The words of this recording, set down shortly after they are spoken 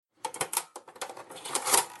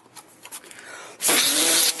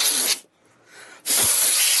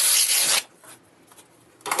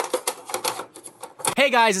Hey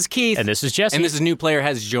guys, it's Keith. And this is Jesse. And this is New Player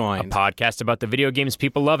Has Joined. A podcast about the video games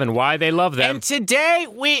people love and why they love them. And today,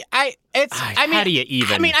 how do you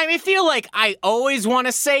even? I feel like I always want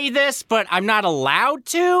to say this, but I'm not allowed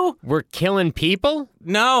to. We're killing people?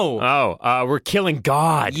 No. We're killing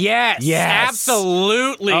God. Yes.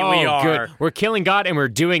 Absolutely we are. Good. We're killing God, and we're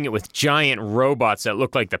doing it with giant robots that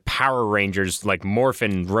look like the Power Rangers, like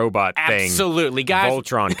morphin robot thing. Absolutely, guys.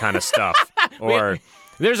 Voltron kind of stuff. Or...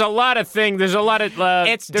 There's a lot of things. There's a lot of.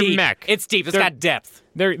 It's they're deep. Mech. It's deep. It's got depth.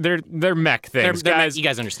 They're mech things, guys. You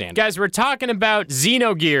guys understand? Guys, we're talking about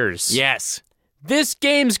Xenogears. Yes. This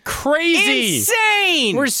game's crazy.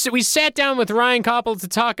 Insane. We sat down with Ryan Copple to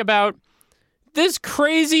talk about this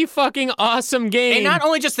crazy fucking awesome game. And not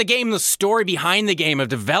only just the game, the story behind the game of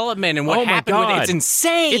development and what happened with it. It's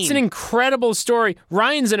insane. It's an incredible story.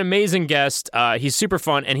 Ryan's an amazing guest. He's super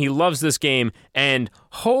fun, and he loves this game. And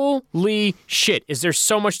holy shit, is there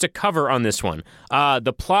so much to cover on this one.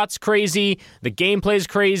 The plot's crazy. The gameplay's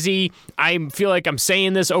crazy. I feel like I'm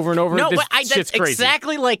saying this over and over. No, this but shit's that's crazy.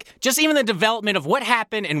 exactly like just even the development of what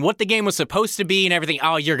happened and what the game was supposed to be and everything.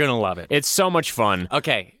 Oh, you're going to love it. It's so much fun.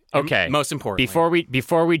 Okay. Most importantly,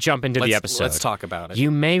 before we jump into the episode, let's talk about it.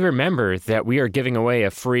 You may remember that we are giving away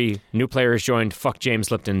a free New Players Joined Fuck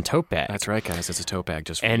James Lipton tote bag. That's right, guys. It's a tote bag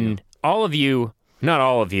just for you. And all of you, not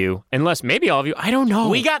all of you, unless maybe all of you, I don't know.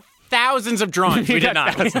 We got thousands of drawings. We did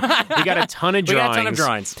not. We got a ton of drawings. We got a ton of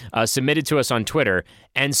drawings submitted to us on Twitter,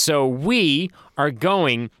 and so we are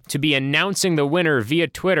going to be announcing the winner via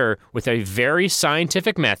Twitter with a very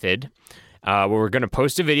scientific method. Where we're going to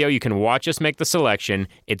post a video. You can watch us make the selection.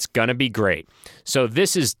 It's going to be great. So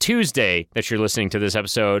this is Tuesday that you're listening to this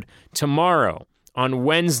episode. Tomorrow, on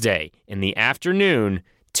Wednesday in the afternoon,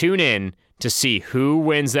 tune in to see who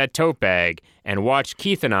wins that tote bag and watch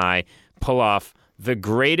Keith and I pull off the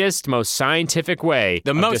greatest, most scientific way.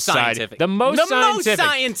 The most scientific.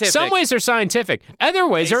 Some ways are scientific. Other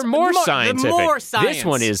ways are more scientific. More science. This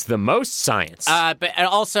one is the most science. But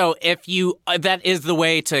also, if you that is the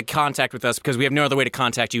way to contact with us because we have no other way to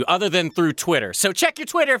contact you other than through Twitter. So check your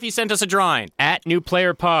Twitter if you sent us a drawing. At New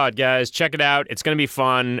Player Pod, guys. Check it out. It's going to be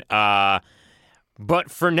fun.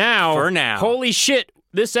 But for now, holy shit.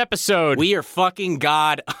 This episode, we are fucking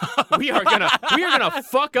God. we are gonna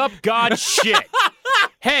fuck up God shit.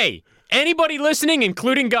 Hey, anybody listening,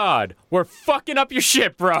 including God, we're fucking up your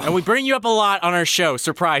shit, bro. And we bring you up a lot on our show,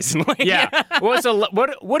 surprisingly. Yeah. What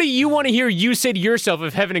do you want to hear you say to yourself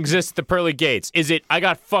if heaven exists at the pearly gates? Is it I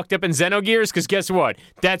got fucked up in Xenogears? Because guess what?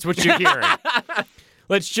 That's what you're hearing.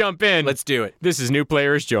 Let's jump in. Let's do it. This is New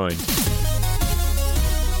Players Joined.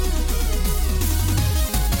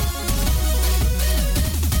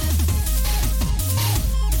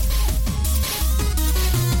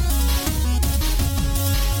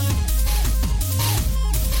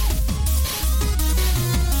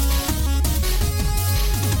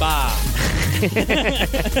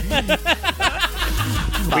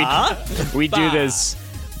 We do this.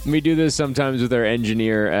 We do this sometimes with our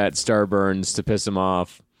engineer at Starburns to piss him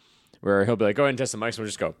off, where he'll be like, "Go ahead and test the mics," and we'll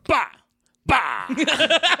just go, "Bah, bah."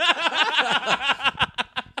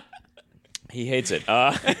 He hates it.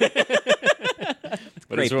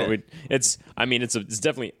 But it's what we. It's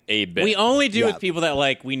definitely a bit. We only do it with people that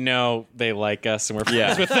we know they like us and we're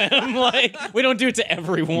friends with them. We don't do it to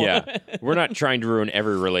everyone. Yeah, we're not trying to ruin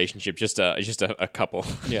every relationship. Just a couple.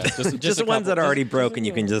 Yeah, just the ones that are already broken.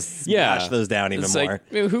 You can just smash those down even more.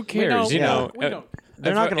 Who cares? We know.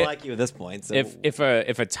 They're not going to like you at this point. So. If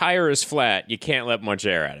a tire is flat, you can't let much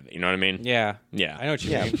air out of it. You know what I mean? Yeah. Yeah. I know what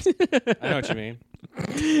you mean. I know what you mean.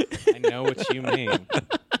 I know what you mean.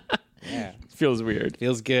 Yeah. Feels weird.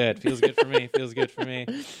 Feels good. Feels good for me. Feels good for me.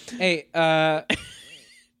 Hey,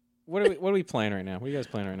 what are we playing right now? What are you guys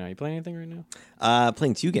playing right now? You playing anything right now?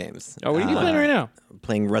 Playing 2 games. Oh, what are you playing right now?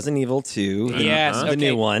 Playing Resident Evil 2. Yes, the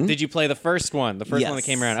new one. Did you play the first one? The first one that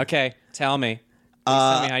came around. Okay, tell me.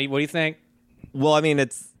 Tell me what do you think? Well,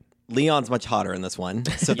 it's Leon's much hotter in this one,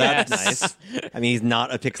 so that's nice. He's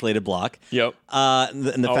not a pixelated block. Yep. And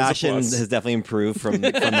the fashion has definitely improved from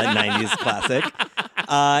that 90s classic.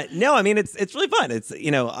 No, it's really fun.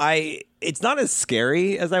 It's not as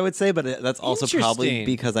scary as I would say, but that's also probably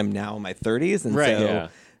because I'm now in my 30s, and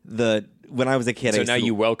when I was a kid, so now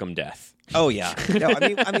you welcome death. Oh yeah, no,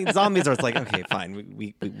 I mean, zombies are like, okay, fine,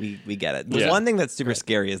 we get it. There's one thing that's super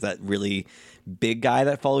scary is that really big guy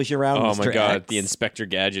that follows you around. Oh Mr. my god, X. the Inspector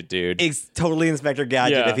Gadget dude. It's totally Inspector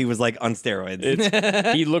Gadget Yeah. if he was like on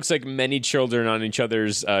steroids. He looks like many children on each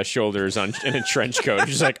other's shoulders in a trench coat.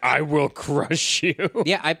 He's like, I will crush you.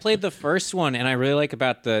 Yeah, I played the first one, and I really like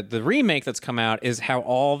about the remake that's come out is how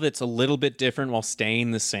all of it's a little bit different while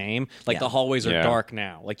staying the same. Like the hallways are dark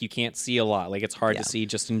now. Like you can't see a lot. Like it's hard to see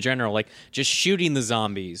just in general. Like just shooting the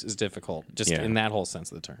zombies is difficult, just in that whole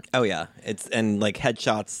sense of the term. Oh yeah, and like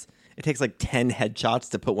headshots. It takes like 10 headshots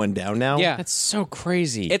to put one down now. Yeah. That's so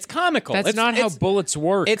crazy. It's comical. That's not how bullets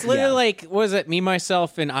work. It's literally like, what was it, Me,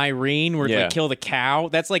 Myself, and Irene, where they kill the cow?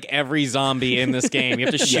 That's like every zombie in this game. You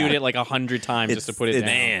have to shoot it like 100 times just to put it down.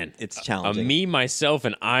 Man, it's challenging. Me, Myself,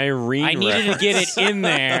 and Irene. I needed to get it in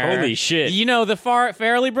there. Holy shit. You know, the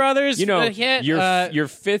Farrelly brothers. You know, hit, your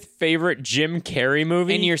fifth favorite Jim Carrey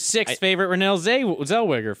movie? and your sixth favorite Renee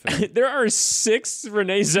Zellweger film. There are 6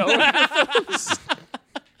 Renee Zellweger films.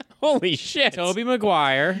 Holy shit. Tobey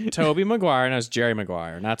Maguire. No, it's Jerry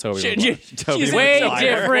Maguire, not Tobey Maguire. Tobey Way Maguire.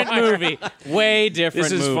 different movie. Way different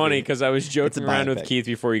This is movie. funny because I was joking around with biopic. Keith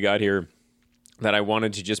before you got here that I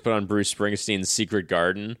wanted to just put on Bruce Springsteen's Secret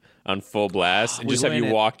Garden on full blast and just have you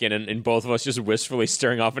walk in and both of us just wistfully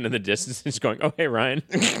staring off into the distance and just going, oh, hey, Ryan.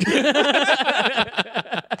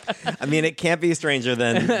 I mean, it can't be stranger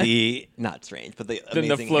than not strange, but the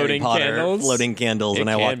amazing floating Harry Potter candles? floating candles when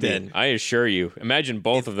I walked in. I assure you. Imagine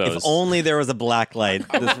both of those. If only there was a black light,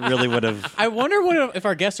 this really would have. I wonder if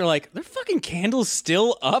our guests are like, their fucking candles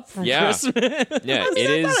still up from Christmas? Yeah,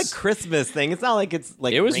 It's not a Christmas thing. It's not like it's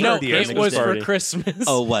like It was for reindeer Christmas It and was stuff. for party. Christmas.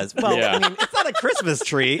 Oh, it was. Well, Yeah. I mean, it's not a Christmas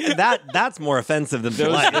tree. That's more offensive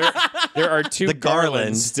than lights. There are 2 The garland.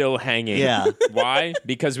 garlands still hanging. Yeah. Why?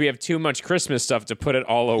 Because we have too much Christmas stuff to put it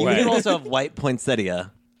all You away. can also have white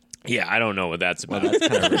poinsettia. Yeah, I don't know what that's about. That's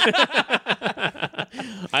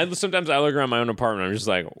kind of Sometimes I look around my own apartment. I'm just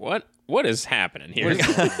like, what is happening here?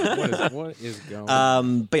 What is going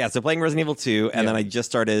on? But yeah, so playing Resident Evil 2, and then I just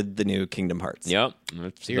started the new Kingdom Hearts. Yep,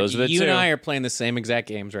 those are the you 2. and I are playing the same exact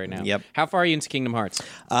games right now. Yep. How far are you into Kingdom Hearts?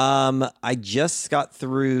 I just got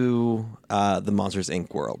through the Monsters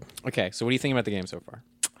Inc. world. Okay, so what do you think about the game so far?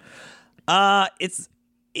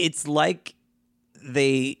 It's like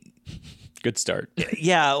they. Good start.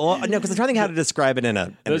 Yeah, well, no, because I'm trying to think how to describe it in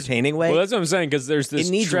an entertaining way. Well, that's what I'm saying, because there's this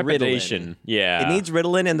It needs trepidation. Ritalin. Yeah. It needs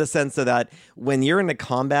Ritalin in the sense of that when you're in a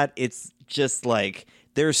combat, it's just like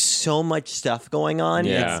there's so much stuff going on.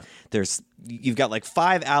 Yeah. You've got like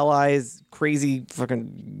 5 allies, crazy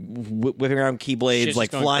fucking whipping around keyblades, Shit's like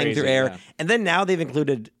going flying crazy, through air. yeah. And then now they've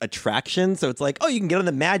included attractions, so it's like, oh, you can get on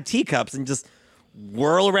the mad teacups and just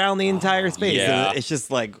whirl around the entire space. yeah. And it's just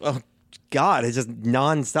like, oh God, it's just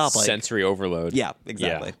nonstop. Like, sensory overload. yeah,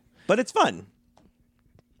 exactly. Yeah. But it's fun.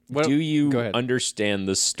 What, Do you go ahead. understand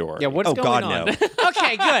the story? Yeah, what's Oh, going God, on? no.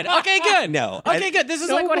 Okay, good. Okay, good. No, Okay, good. This is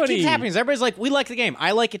like what Nobody- keeps happening. Is everybody's like, we like the game.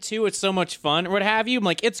 I like it too. It's so much fun, or what have you. I'm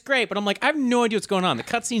like, it's great, but I'm like, I have no idea what's going on. The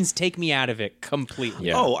cutscenes take me out of it completely.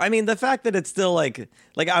 Yeah. Oh, I mean, the fact that it's still like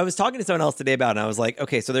I was talking to someone else today about it, and I was like,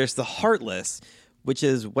 okay, so there's the Heartless, which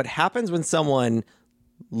is what happens when someone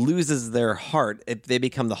loses their heart if they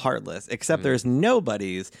become the Heartless, except there's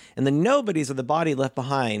nobodies, and the nobodies are the body left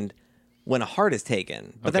behind when a heart is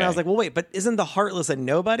taken. But then I Okay. was like, well, wait, but isn't the Heartless a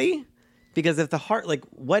nobody? Because if the heart, like,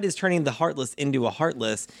 what is turning the Heartless into a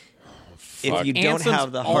Heartless if you don't Ansem's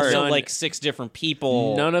have the heart? also like 6 different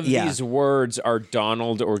people. None of Yeah. these words are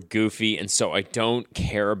Donald or Goofy, and so I don't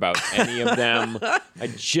care about any of them. I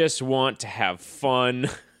just want to have fun.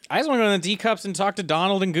 I just want to go to the D cups and talk to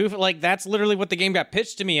Donald and Goofy. Like, that's literally what the game got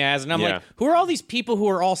pitched to me as. And I'm Yeah. like, who are all these people who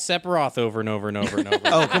are all Sephiroth over and over and over and over?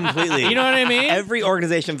 Oh, completely. You know what I mean? Every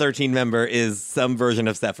Organization 13 member is some version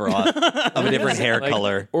of Sephiroth of a different hair Like,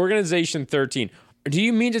 color. Organization 13. Do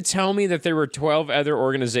you mean to tell me that there were 12 other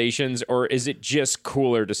organizations, or is it just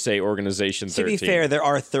cooler to say Organization 13? To be fair, there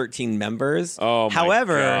are 13 members. Oh, my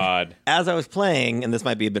However, God. as I was playing, and this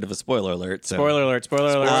might be a bit of a spoiler alert. So Spoiler alert,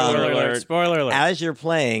 spoiler alert, spoiler alert, spoiler alert. as you're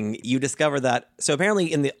playing, you discover that. So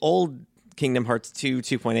apparently, in the old Kingdom Hearts 2,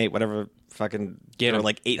 2.8, whatever fucking Get there were 'em.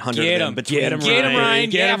 like 800 Get of them 'em. between. Get 'em Get him, Ryan. Ryan.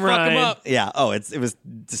 Get Yeah, him, fuck him Ryan. up. Yeah. Oh, it was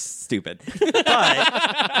just stupid.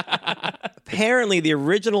 But apparently, the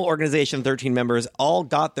original Organization 13 members all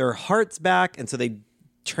got their hearts back, and so they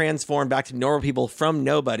transformed back to normal people from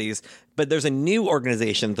nobodies. But there's a new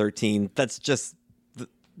Organization 13 that's just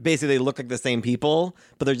basically look like the same people,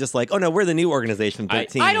 but they're just like, oh no, we're the new organization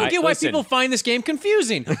 13. I don't get why people find this game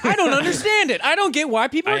confusing. I don't understand it. I don't get why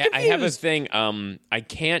people are confused. I have a thing. I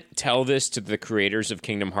can't tell this to the creators of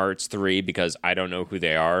Kingdom Hearts 3 because I don't know who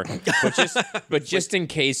they are. But just in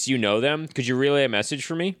case you know them, could you relay a message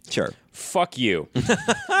for me? Sure. Fuck you.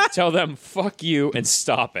 Tell them fuck you and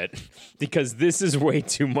stop it because this is way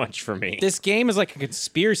too much for me. This game is like a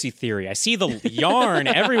conspiracy theory. I see the yarn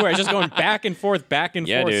everywhere. It's just going back and forth, back and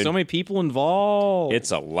forth. Dude. So many people involved.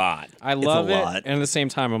 It's a lot. I love it. And at the same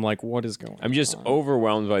time, I'm like, what is going on? I'm just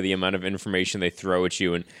overwhelmed by the amount of information they throw at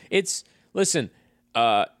you. And listen,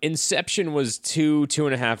 Inception was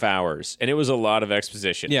 2.5 hours, and it was a lot of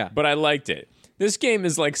exposition. Yeah. But I liked it. This game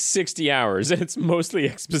is like 60 hours, and it's mostly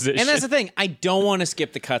exposition. And that's the thing. I don't want to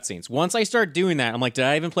skip the cutscenes. Once I start doing that, I'm like, did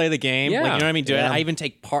I even play the game? Yeah. Like, you know what I mean? Did I even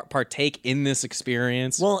partake in this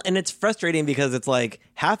experience? Well, and it's frustrating because it's like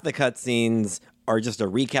half the cutscenes are just a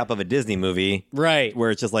recap of a Disney movie. Right. Where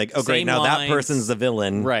it's just like, oh, great, Same now lines. that person's the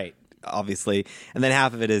villain. Right. Obviously. And then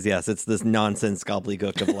half of it is, yes, it's this nonsense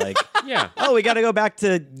gobbledygook of like, Yeah. oh, we got to go back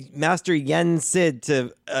to Master Yen Sid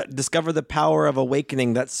to discover the power of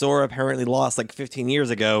awakening that Sora apparently lost like 15 years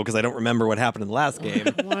ago because I don't remember what happened in the last game.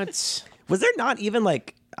 What? Was there not even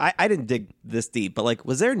like, I didn't dig this deep, but like,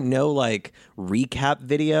 was there no like recap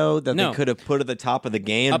video that they could have put at the top of the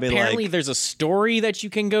game? Apparently, there's a story that you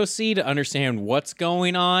can go see to understand what's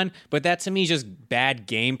going on, but that to me is just bad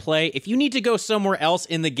gameplay. If you need to go somewhere else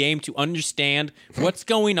in the game to understand what's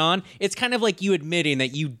going on, it's kind of like you admitting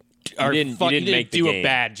that you didn't do a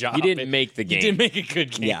bad job. You didn't make the game. You didn't make a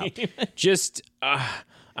good game. Yeah. Just,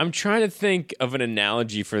 I'm trying to think of an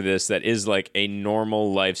analogy for this that is like a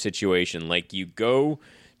normal life situation. Like you go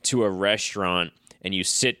to a restaurant and you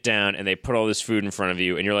sit down and they put all this food in front of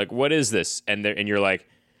you and you're like, what is this? And you're like,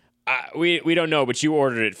 we don't know, but you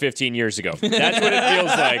ordered it 15 years ago. That's what it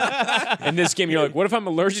feels like. In this game, you're like, what if I'm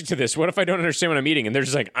allergic to this? What if I don't understand what I'm eating? And they're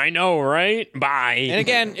just like, I know, right? Bye. And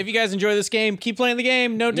again, if you guys enjoy this game, keep playing the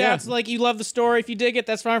game. No doubts. Like you love the story. If you dig it,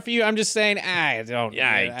 that's fine for you. I'm just saying, I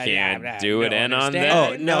can't do it. And on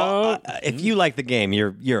understand. that, Oh no! If you like the game,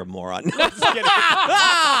 you're a moron. Get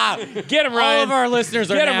him, Ryan. All of our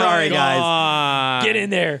listeners are Get 'em, now Ryan, guys. gone. Get in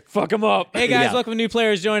there. Fuck him up. Hey guys, Yeah. welcome to new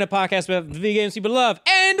players. Join a podcast about the video games people love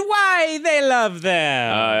and why they love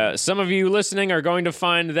them. Some of you listening are going to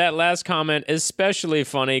find that last comment especially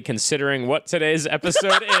funny considering what today's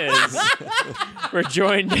episode is. We're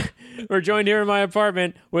joined here in my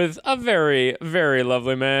apartment with a very, very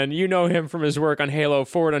lovely man. You know him from his work on Halo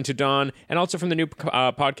Forward Unto Dawn and also from the new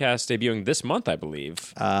podcast debuting this month, I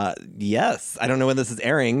believe. Yes, I don't know when this is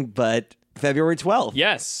airing, but February 12th.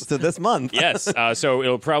 Yes. So this month. Yes. So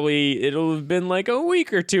it'll have been like a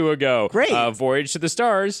week or two ago. Great. Voyage to the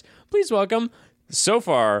Stars. Please welcome, so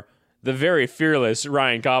far, the very fearless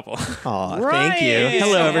Ryan Copple. Aw, thank you.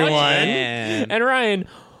 Hello, everyone. And Ryan,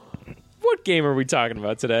 what game are we talking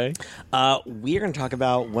about today? We are going to talk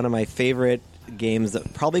about one of my favorite games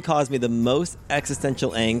that probably caused me the most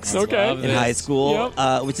existential angst in high school,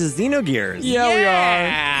 which is Xenogears. Yeah, we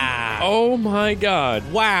are. Oh my God!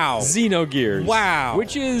 Wow. Xenogears. Wow.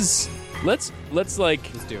 Which is let's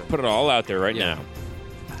do it. put it all out there right now.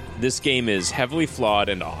 This game is heavily flawed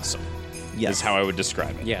and awesome. Yes. Is how I would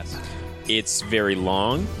describe it. Yes. It's very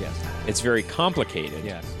long. Yes. It's very complicated.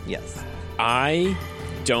 Yes. Yes. I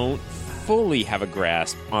don't fully have a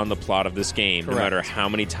grasp on the plot of this game, no matter how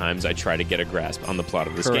many times I try to get a grasp on the plot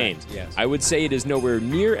of this game. Yes. I would say it is nowhere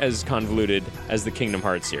near as convoluted as the Kingdom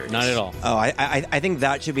Hearts series. Not at all. Oh, I think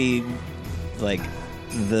that should be like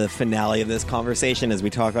the finale of this conversation as we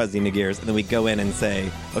talk about Xenogears, and then we go in and say,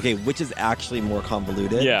 okay, which is actually more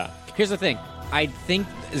convoluted? Yeah. Here's the thing. I think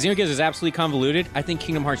Xenogears is absolutely convoluted. I think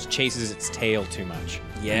Kingdom Hearts chases its tail too much.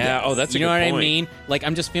 Yeah. Yes. Oh, that's a You know good what point. I mean? Like,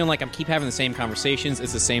 I'm just feeling like I keep having the same conversations.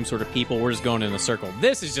 It's the same sort of people. We're just going in a circle.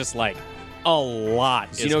 This is just like a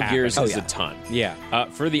lot. Xenogears is is a ton. Yeah.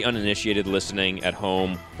 For the uninitiated listening at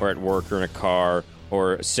home or at work or in a car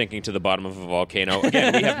or sinking to the bottom of a volcano,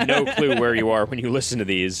 again, we have no clue where you are when you listen to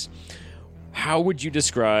these. How would you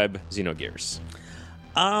describe Xenogears?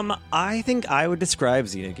 I think I would describe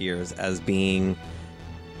Xenogears as being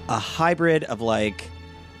a hybrid of like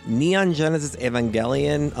Neon Genesis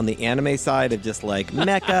Evangelion on the anime side of just like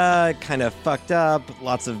mecha, kind of fucked up,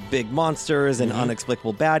 lots of big monsters and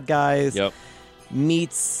unexplicable bad guys. Yep.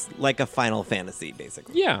 Meets like a Final Fantasy,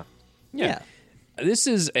 basically. Yeah. This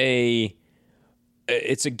is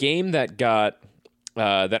it's a game that got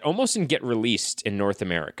that almost didn't get released in North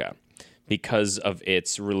America because of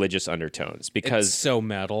its religious undertones. Because It's so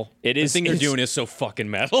metal. It is- The thing they're it's- doing is so fucking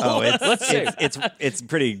metal. Oh, it's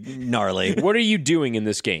pretty gnarly. what are you doing in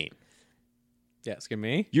this game? Yeah, it's gonna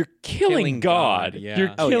me. You're killing God. Yeah. You're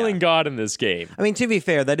killing God in this game. I mean, to be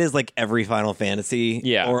fair, that is like every Final Fantasy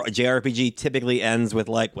or a JRPG typically ends with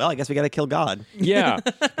like, well, I guess we got to kill God. Yeah.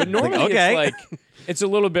 But normally it's like, it's a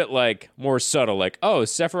little bit like more subtle. Like, oh,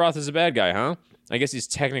 Sephiroth is a bad guy, huh? I guess he's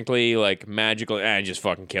technically like magical. Just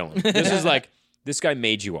fucking kill him. This is like, this guy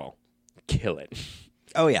made you all. Kill it.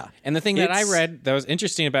 Oh, yeah. And the thing that I read that was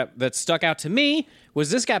interesting about that stuck out to me was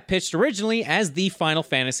this got pitched originally as the Final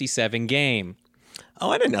Fantasy VII game. Oh,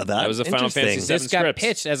 I didn't know that. That was a Final Fantasy VII This got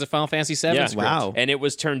pitched as a Final Fantasy VII script. Wow. And it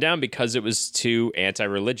was turned down because it was too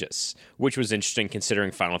anti-religious, which was interesting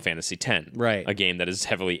considering Final Fantasy X. Right. A game that is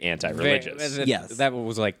heavily anti-religious. Yes. That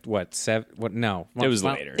was like, what, seven? What? No. It was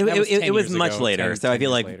later. It was much later, 10 so I feel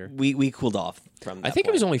like later. we cooled off from that I think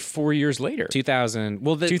it was only 4 years later. 2000.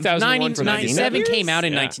 Well, the 2001 for 97 came out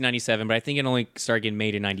in Yeah. 1997, but I think it only started getting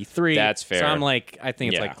made in 93. That's fair. So I'm like, I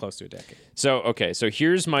think it's Yeah. like close to a decade. So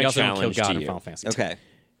here's my You also don't kill challenge God to in you. Final Fantasy. Okay.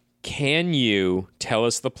 Can you tell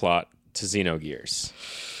us the plot to Xenogears?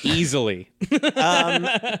 Easily.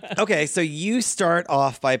 Okay, so you start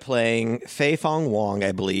off by playing Fei Fong Wong,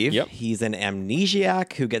 I believe. Yep. He's an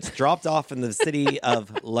amnesiac who gets dropped off in the city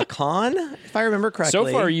of Lacan, if I remember correctly.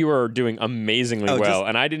 So far, you are doing amazingly well, just-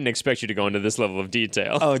 and I didn't expect you to go into this level of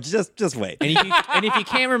detail. Oh, just wait. And if you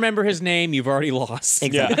can't remember his name, you've already lost.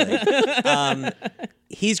 Exactly.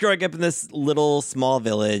 He's growing up in this little small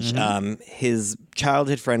village. His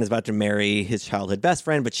childhood friend is about to marry his childhood best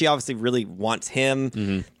friend, but she obviously really wants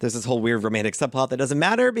him. There's this whole weird romantic subplot that doesn't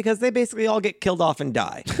matter because they basically all get killed off and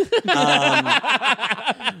die.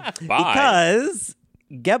 Bye. Because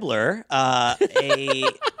Gebler,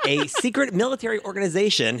 a secret military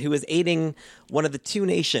organization who is aiding one of the two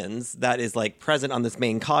nations that is like present on this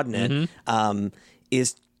main continent,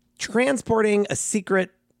 is transporting a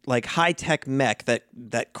secret like high-tech mech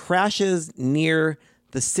that crashes near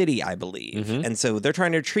the city, I believe. And so they're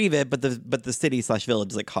trying to retrieve it, but the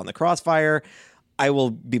city/village is like caught in the crossfire. I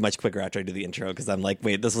will be much quicker after I do the intro because I'm like,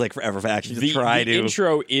 wait, this is like forever for actually to try to. The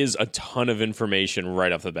intro is a ton of information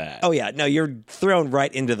right off the bat. Oh yeah, no, you're thrown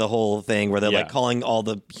right into the whole thing where they're like calling all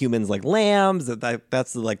the humans like lambs.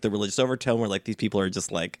 That's like the religious overtone where like these people are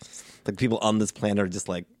just like people on this planet are just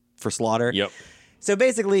like for slaughter. Yep. So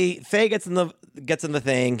basically, Faye gets in the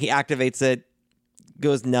thing. He activates it,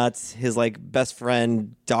 goes nuts. His like best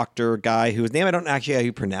friend, doctor guy, whose name I don't actually know how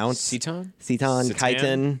you pronounce. Ceton, Citan,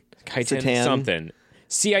 something.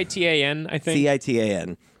 Citan, I think.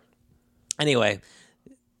 Citan. Anyway,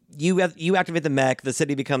 you activate the mech. The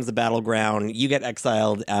city becomes the battleground. You get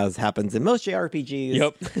exiled, as happens in most JRPGs.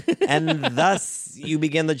 Yep. And thus you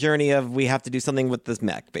begin the journey of we have to do something with this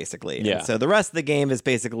mech, basically. Yeah. And so the rest of the game is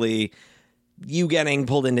basically you getting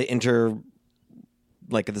pulled into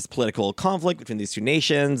like this political conflict between these two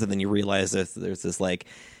nations, and then you realize there's this like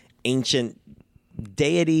ancient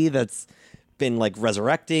deity that's been like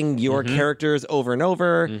resurrecting your characters over and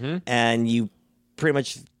over, and you pretty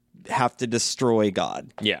much have to destroy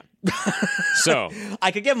God. Yeah. So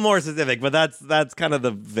I could get more specific, but that's kind of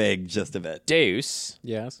the vague gist of it. Deus,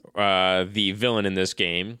 Yes. the villain in this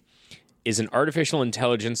game, is an artificial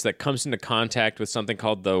intelligence that comes into contact with something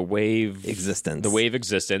called the wave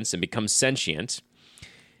existence and becomes sentient.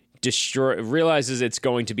 Realizes it's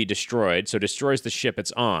going to be destroyed, so destroys the ship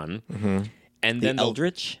it's on. And then The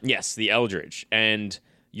Eldritch? Yes, the Eldritch. And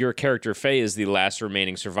your character Faye is the last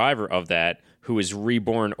remaining survivor of that, who is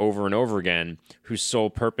reborn over and over again, whose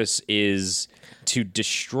sole purpose is to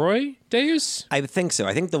destroy Deus? I think so.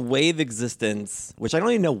 I think the wave existence, which I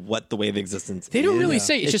don't even know what the wave existence They is. don't really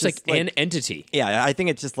say. It's just like an entity. Yeah, I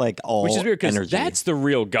think it's just like all Which is weird because energy. that's the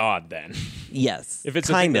real God then. Yes. If it's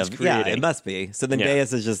a kind thing of. that's Yeah, creating. it must be. So then Yeah.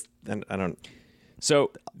 Deus is just, I don't,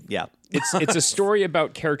 So yeah. it's a story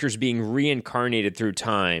about characters being reincarnated through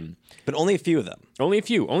time. But only a few of them. Only a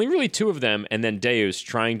few. Only really two of them, and then Deus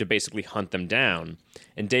trying to basically hunt them down.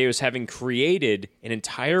 And Deus having created an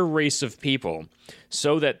entire race of people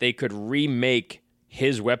so that they could remake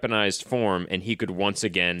his weaponized form and he could once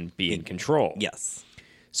again be in control. Yes.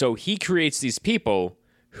 So he creates these people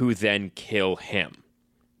who then kill him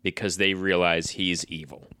because they realize he's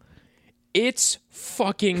evil. It's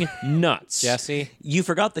fucking nuts. Jesse? You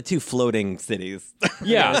forgot the two floating cities.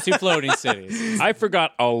 Yeah. The two floating cities. I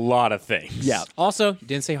forgot a lot of things. Yeah. Also, you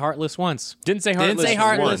didn't say Heartless once. Didn't say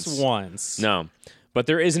Heartless once. No. But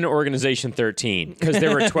there is an Organization 13 because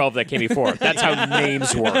there were 12 that came before. That's how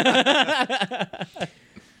names work.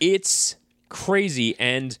 It's crazy.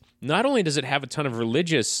 And not only does it have a ton of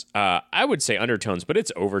religious, I would say undertones, but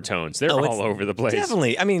it's overtones. They're all over the place.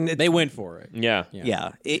 Definitely. I mean, They went for it. Yeah.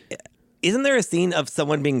 yeah. Isn't there a scene of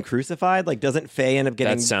someone being crucified? Like, doesn't Faye end up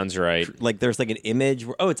getting... That sounds right. Like, there's like an image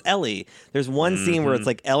where... Oh, it's Ellie. There's one scene where it's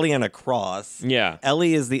like Ellie on a cross. Yeah.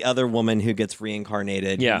 Ellie is the other woman who gets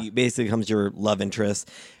reincarnated. Yeah. Who basically becomes your love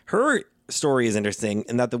interest. Her story is interesting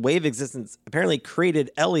in that the Wave Existence apparently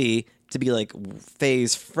created Ellie to be like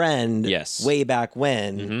Faye's friend way back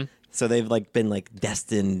when. So they've like been like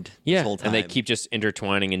destined this whole time. And they keep just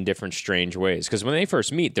intertwining in different strange ways. Because when they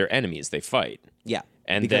first meet, they're enemies. They fight. Yeah.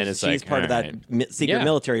 And because then it's she's like, part of that secret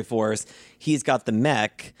military force. He's got the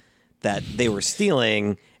mech that they were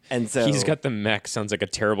stealing. And so he's got the mech. Sounds like a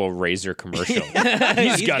terrible Razor commercial.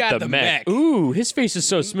 He's got the mech. Ooh, his face is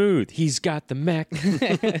so smooth. He's got the mech.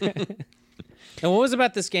 And what was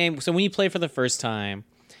about this game? So when you play for the first time,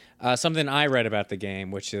 something I read about the game,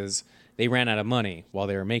 which is they ran out of money while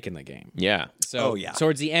they were making the game. Yeah. So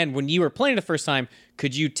towards the end, when you were playing the first time,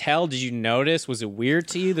 could you tell? Did you notice? Was it weird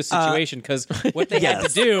to you, the situation? Because what they had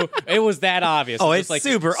to do, it was that obvious. Oh, it it's like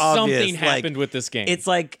super obvious. Something happened with this game. It's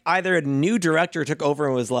like either a new director took over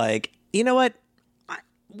and was like, you know what?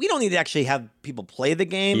 We don't need to actually have people play the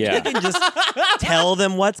game. Yeah. We can just tell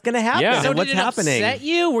them what's going to happen and so what's did it happening. Upset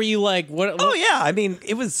you? Were you like, what? Oh, yeah. I mean,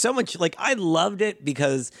 it was so much like I loved it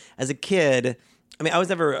because as a kid, I mean, I was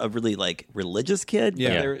never a really like religious kid,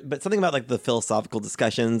 but something about like the philosophical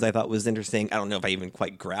discussions I thought was interesting. I don't know if I even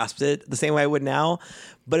quite grasped it the same way I would now,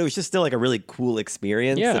 but it was just still like a really cool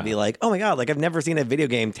experience to be like, oh my God, like I've never seen a video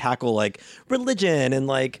game tackle like religion and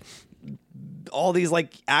like all these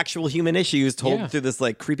like actual human issues told through this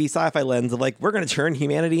like creepy sci-fi lens of like, we're going to turn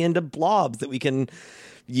humanity into blobs that we can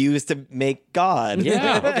use to make God.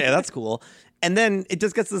 Yeah. Okay, that's cool. And then it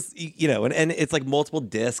just gets this, you know, and it's like multiple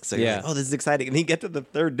discs. So you're like, oh, this is exciting. And then you get to the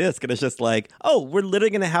third disc and it's just like, oh, we're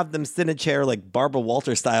literally going to have them sit in a chair like Barbara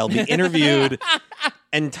Walters style, be interviewed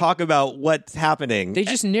and talk about what's happening. They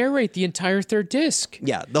just narrate the entire third disc.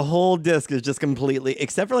 Yeah, the whole disc is just completely,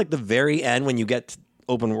 except for like the very end when you get to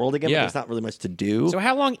open world again, but there's not really much to do. So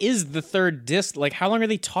how long is the third disc? Like, how long are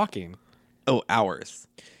they talking? Oh, hours.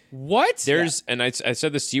 What? There's, and I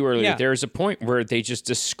said this to you earlier, there's a point where they just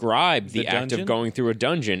describe the act of going through a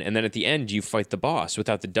dungeon, and then at the end you fight the boss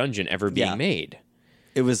without the dungeon ever being made.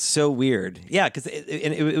 It was so weird. Yeah, because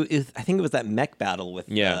I think it was that mech battle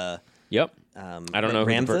with I don't know.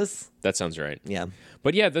 Ramses? That sounds right. Yeah.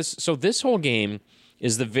 But yeah, this whole game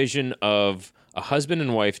is the vision of a husband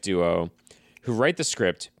and wife duo who write the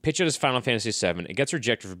script, pitch it as Final Fantasy VII. It gets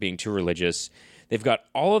rejected for being too religious. They've got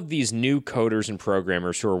all of these new coders and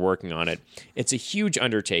programmers who are working on it. It's a huge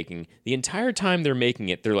undertaking. The entire time they're making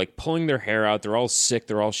it, they're like pulling their hair out. They're all sick.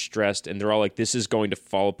 They're all stressed. And they're all like, this is going to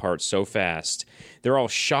fall apart so fast. They're all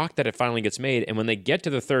shocked that it finally gets made. And when they get to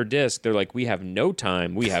the third disc, they're like, we have no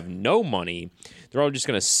time. We have no money. They're all just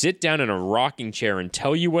going to sit down in a rocking chair and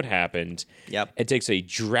tell you what happened. Yep. It takes a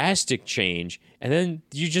drastic change. And then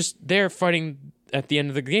you're just there fighting at the end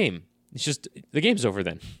of the game. It's just, the game's over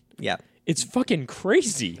then. Yeah. It's fucking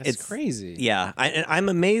crazy. It's crazy. Yeah. I'm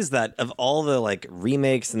amazed that of all the like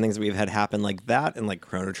remakes and things we've had happen like that and like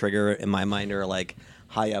Chrono Trigger in my mind are like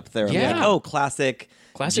high up there. Yeah. Like, oh, classic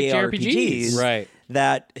JRPGs. Right.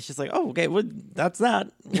 That it's just like, oh, okay, well, that's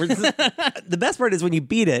that. The best part is when you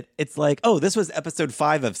beat it, it's like, oh, this was episode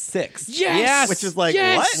 5 of 6. Yes! Which is like,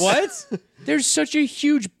 What? There's such a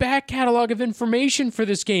huge back catalog of information for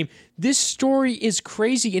this game. This story is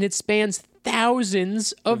crazy, and it spans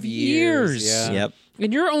thousands of years. Yeah. Yep.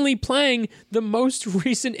 And you're only playing the most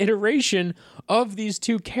recent iteration of these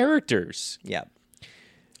two characters. Yeah.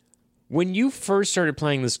 When you first started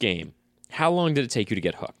playing this game, how long did it take you to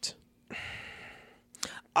get hooked?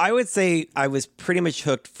 I would say I was pretty much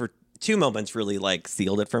hooked for 2 moments really like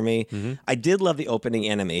sealed it for me. Mm-hmm. I did love the opening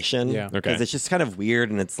animation. Yeah. Okay. Because it's just kind of weird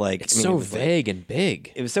and it's like... It's so vague and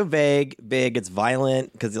big. It was so vague, big, it's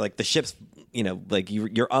violent because like the ship's, you know, like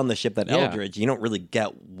you're on the ship that Eldridge, you don't really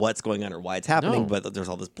get what's going on or why it's happening, but there's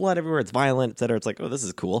all this blood everywhere, it's violent, etc. It's like, oh, this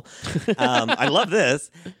is cool. I love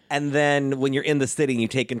this. And then when you're in the city and you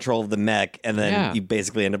take control of the mech and then you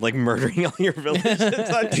basically end up like murdering all your villagers.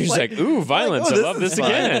 You're just like, ooh, violence, like, oh, I love this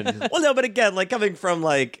again. Well, no, but again, like coming from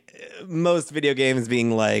like most video games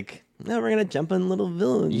being like, no, we're gonna jump in little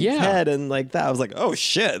villain's head and like that. I was like, oh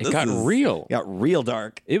shit, It got real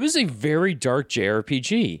dark. It was a very dark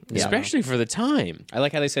JRPG, especially for the time. I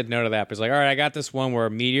like how they said no to that. But it's like, all right, I got this one where a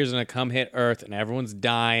meteor's gonna come hit Earth and everyone's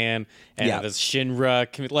dying, and this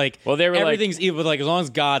Shinra, like, well, they were everything's evil, but like as long as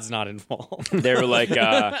God's not involved. They were like,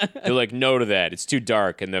 no to that. It's too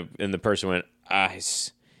dark. And the person went,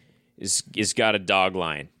 is got a dog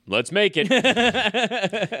line. Let's make it.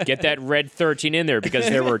 Get that red 13 in there because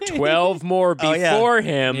there were 12 more before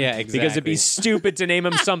him. Yeah, exactly. Because it'd be stupid to name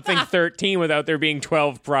him something 13 without there being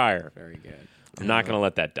 12 prior. Very good. I'm not going to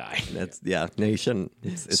let that die. No, you shouldn't.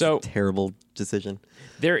 It's a terrible decision.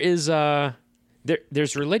 There is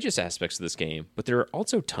there's religious aspects to this game, but there are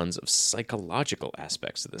also tons of psychological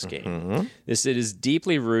aspects to this game. It is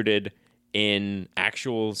deeply rooted in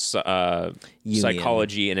actual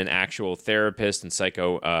psychology and an actual therapist and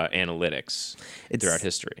psychoanalytics throughout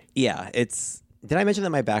history. Yeah, Did I mention that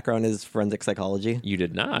my background is forensic psychology? You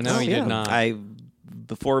did not. No, you did not.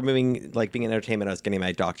 Before moving, being in entertainment, I was getting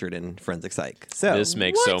my doctorate in forensic psych. So this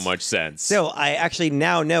makes so much sense. So I actually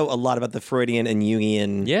now know a lot about the Freudian and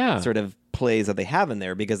Jungian sort of plays that they have in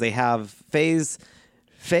there because they have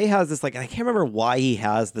Faye has this I can't remember why he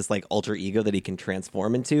has this alter ego that he can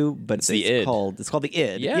transform into, but it's called the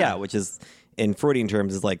id. Yeah, which is in Freudian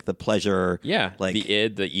terms is the pleasure. Yeah, the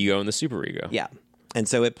id, the ego, and the superego. Yeah. And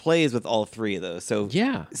so it plays with all three of those. So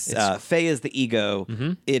Faye is the ego,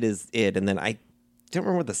 id is id, and then I don't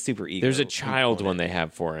remember what the super ego. There's a child one they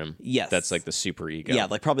have for him. Yes, that's the super ego. Yeah,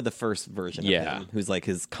 probably the first version of him, who's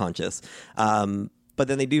his conscious. But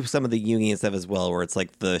then they do some of the Jungian stuff as well, where it's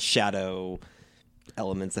the shadow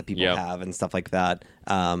elements that people have and stuff like that.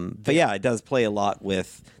 But yeah, it does play a lot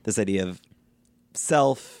with this idea of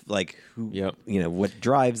self, who, what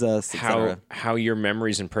drives us, how your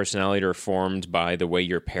memories and personality are formed by the way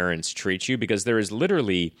your parents treat you, because there is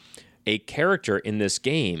literally a character in this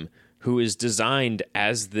game who is designed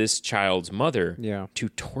as this child's mother to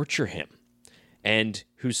torture him, and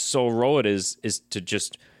whose sole role it is to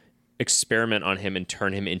just experiment on him and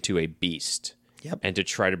turn him into a beast, and to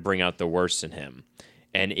try to bring out the worst in him.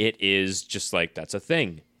 And it is just that's a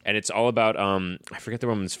thing. And it's all about, I forget the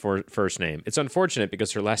woman's first name. It's unfortunate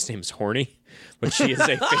because her last name is Horny, but she is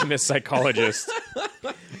a famous psychologist.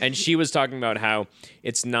 And she was talking about how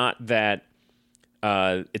it's not that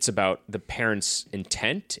it's about the parent's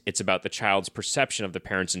intent. It's about the child's perception of the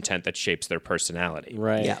parent's intent that shapes their personality.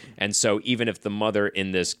 Right. Yeah. And so even if the mother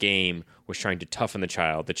in this game was trying to toughen the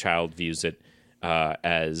child views it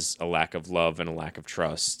as a lack of love and a lack of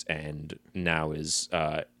trust, and now is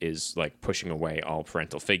pushing away all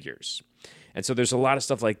parental figures. And so there's a lot of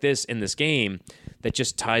stuff like this in this game that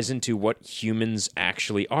just ties into what humans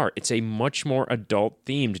actually are. It's a much more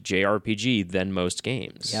adult-themed JRPG than most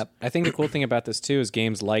games. Yep. I think the cool thing about this, too, is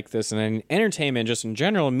games like this and in entertainment, just in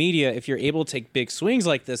general, media, if you're able to take big swings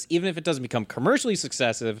like this, even if it doesn't become commercially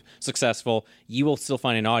successful, you will still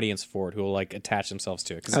find an audience for it who will attach themselves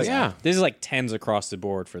to it. Because this is tens across the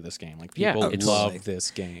board for this game. People love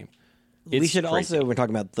this game. We should crazy. Also, we're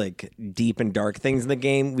talking about deep and dark things in the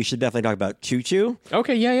game. We should definitely talk about Choo Choo.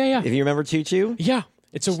 Okay, yeah. If you remember Choo Choo, yeah,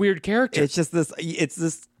 it's a weird character. It's just this. It's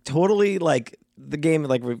this totally the game.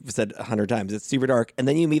 We've said 100 times, it's super dark, and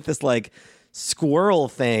then you meet this squirrel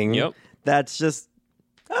thing. Yep. That's just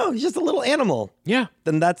he's just a little animal. Yeah.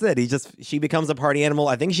 Then that's it. She becomes a party animal.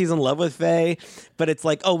 I think she's in love with Faye, but it's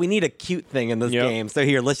we need a cute thing in this game. So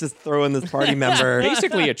here, let's just throw in this party member.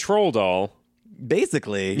 Basically a troll doll.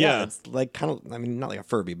 Basically, it's kind of, not like a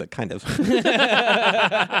Furby, but kind of.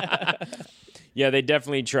 Yeah, they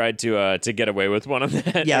definitely tried to get away with one of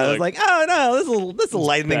that. Yeah, I was oh no, this will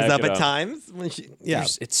lighten things up at times.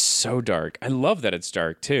 It's so dark. I love that it's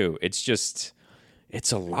dark too. It's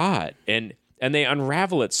a lot, and they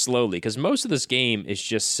unravel it slowly because most of this game is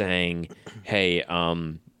just saying, "Hey,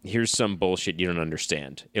 here's some bullshit you don't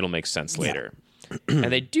understand. It'll make sense later."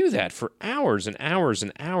 And they do that for hours and hours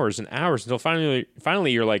and hours and hours until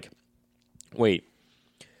finally you're like, wait,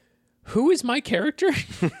 who is my character?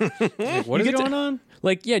 What is going on?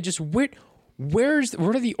 Just what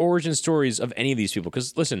are the origin stories of any of these people?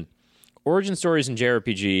 Because listen, origin stories in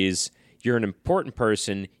JRPGs, you're an important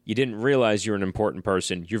person. You didn't realize you're an important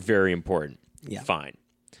person. You're very important. Yeah. Fine.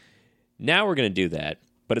 Now we're going to do that,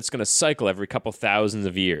 but it's going to cycle every couple thousands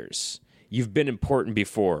of years. You've been important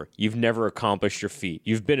before. You've never accomplished your feat.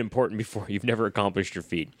 You've been important before. You've never accomplished your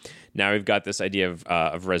feat. Now we've got this idea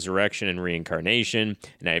of resurrection and reincarnation.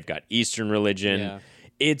 Now you've got Eastern religion.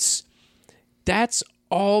 Yeah. That's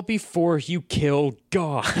all before you kill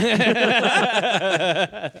God.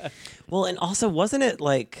 Well, and also, wasn't it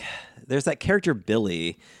there's that character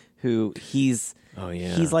Billy, who he's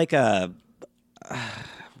like a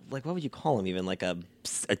what would you call him? Even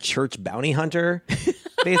a church bounty hunter,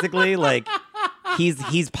 basically.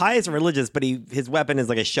 he's pious and religious, but his weapon is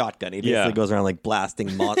like a shotgun. He basically goes around like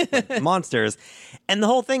blasting monsters. And the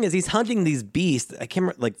whole thing is he's hunting these beasts. I can't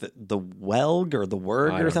remember, like the Welg or the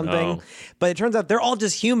Wurg or something. Know. But it turns out they're all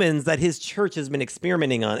just humans that his church has been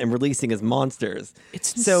experimenting on and releasing as monsters.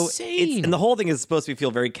 It's insane. And the whole thing is supposed to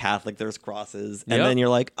feel very Catholic. There's crosses. And then you're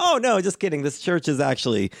like, oh, no, just kidding. This church is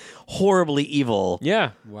actually horribly evil.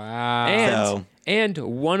 Yeah. Wow. And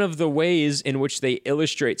one of the ways in which they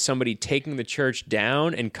illustrate somebody taking the church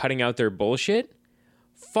down and cutting out their bullshit,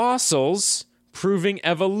 fossils proving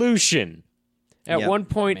evolution. At one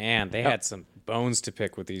point... Man, they had some bones to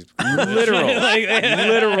pick with these.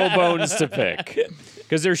 literal bones to pick.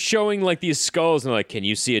 Because they're showing like these skulls and they're like, can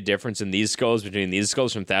you see a difference in these skulls between these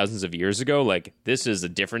skulls from thousands of years ago? Like, this is a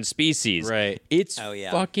different species. Right. It's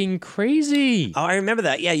fucking crazy. Oh, I remember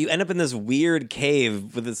that. Yeah, you end up in this weird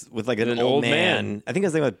cave with like an old man. I think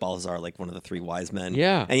his name was Balthazar, like one of the three wise men.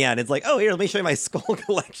 Yeah. And it's like, oh, here, let me show you my skull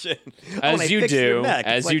collection. As you do.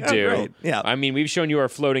 Great. Yeah. I mean, we've shown you our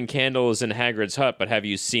floating candles in Hagrid's hut, but have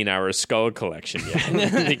you seen our skull collection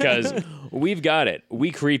yet? Because we've got it.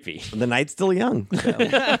 We creepy. The night's still young. So.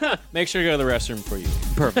 Make sure to go to the restroom before you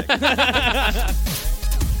leave. Perfect.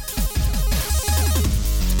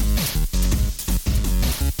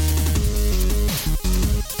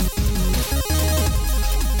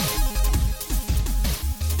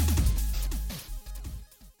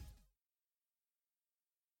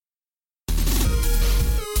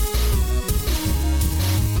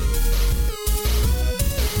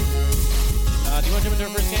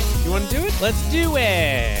 Let's do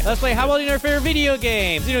it. Let's play How Well Do You Know Your Favorite Video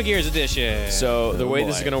Game? Xenogears Edition. So the way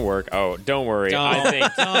this is going to work, don't worry.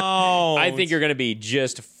 I think you're going to be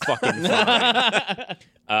just fucking fine.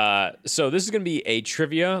 So this is going to be a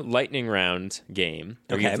trivia lightning round game.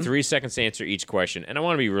 Okay. You have 3 seconds to answer each question. And I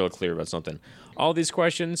want to be real clear about something. All these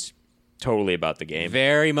questions, totally about the game.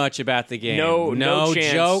 Very much about the game. No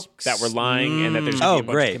chance jokes that we're lying and that there's going to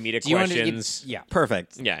be a bunch of comedic questions.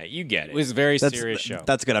 Perfect. Yeah, you get it. It was a very serious show.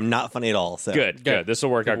 That's good. I'm not funny at all. So. Good. This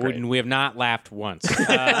will work out great. We have not laughed once.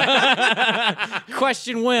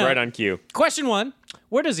 Question 1. Right on cue. Question 1.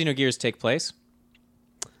 Where does Xenogears take place?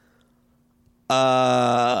 It's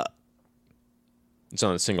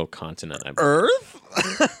on a single continent. Earth?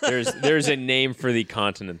 There's a name for the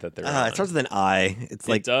continent that they're on. It starts with an I. It's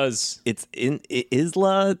like it does. It's in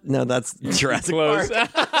Isla. No, that's Jurassic Park.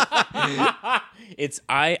 It's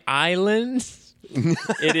Island.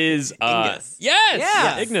 It is Ignis.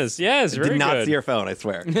 Yes. Ignis. Yes. Very Did not good. see your phone. I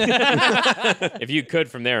swear. If you could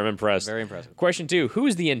from there, I'm impressed. Very impressive. Question 2: who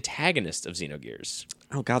is the antagonist of Xenogears?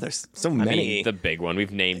 Oh God, there's so many. I mean, the big one.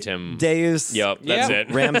 We've named him Deus. Yep, that's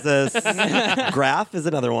it. Ramses. Graph is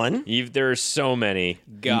another one. There are so many.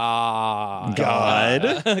 God.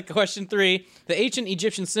 Question 3: the ancient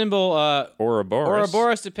Egyptian symbol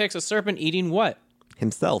Ouroboros depicts a serpent eating what?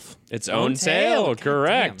 Himself. Its own tail.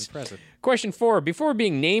 Correct. Damn, impressive. Question 4: before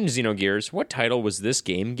being named Xenogears, what title was this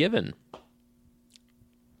game given?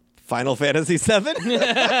 Final Fantasy VII?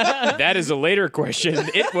 That is a later question.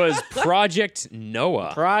 It was Project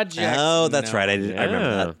Noah. Oh, that's right. I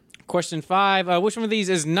remember that. Question 5. Which one of these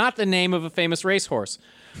is not the name of a famous racehorse?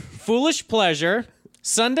 Foolish Pleasure,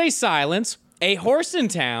 Sunday Silence, A Horse in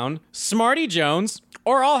Town, Smarty Jones,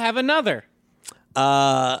 or I'll Have Another?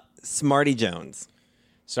 Smarty Jones.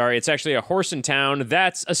 Sorry, it's actually A Horse in Town.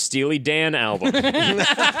 That's a Steely Dan album.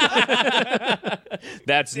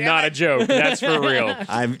 That's not a joke. That's for real.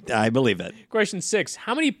 I believe it. Question 6.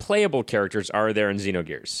 How many playable characters are there in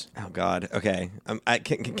Xenogears? Oh, God. Okay.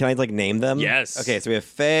 Can I, like, name them? Yes. Okay, so we have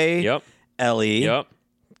Faye. Yep. Ellie. Yep.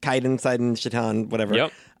 Kaiden, Sidon, Shaitan, whatever.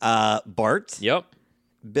 Yep. Bart. Yep.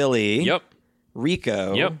 Billy. Yep.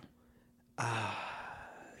 Rico. Yep.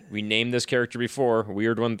 We named this character before.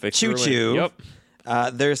 Weird one. Choo Choo. Yep.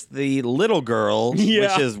 There's the little girl,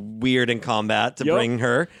 which is weird in combat to bring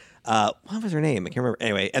her. What was her name? I can't remember.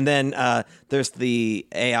 Anyway, and then there's the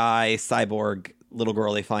AI cyborg little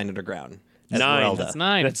girl they find underground. Nine. That's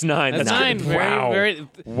 9. That's 9. That's 9. Wow.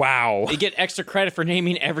 Wow. You get extra credit for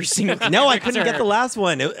naming every single character. No, I couldn't get the last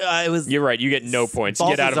one. It was. You're right. You get no points.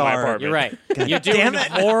 Get out of my apartment. You're right. You're doing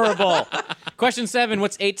horrible. Question 7.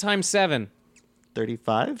 What's 8 times 7?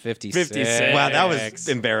 35? 56. Wow, that was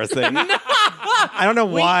embarrassing. I don't know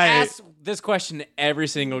why. We ask this question to every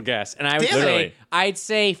single guest, and I'd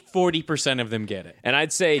say 40% of them get it. And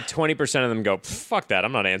I'd say 20% of them go, fuck that,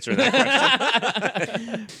 I'm not answering that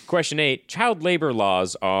question. Question 8. Child labor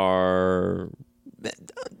laws are...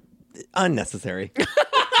 unnecessary.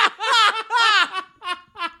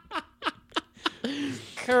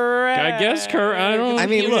 correct. I guess I don't. I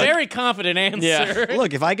mean, look, very confident answer. Yeah.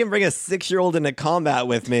 Look, if I can bring a 6-year-old into combat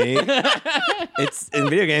with me, it's in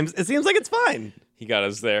video games. It seems like it's fine. He got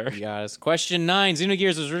us there. Yes. Question 9.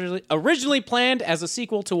 Xenogears was originally planned as a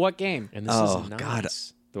sequel to what game? And this Oh is nice. God,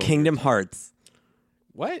 Kingdom Hearts.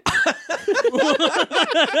 What?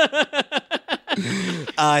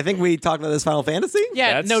 I think we talked about this Final Fantasy.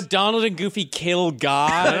 Yeah, no, Donald and Goofy kill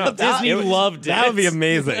God. Disney loved it. That would be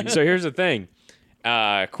amazing. So here's the thing.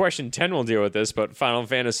 Question 10 will deal with this, but Final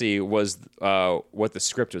Fantasy was what the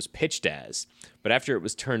script was pitched as. But after it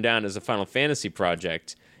was turned down as a Final Fantasy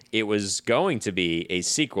project, it was going to be a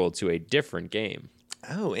sequel to a different game.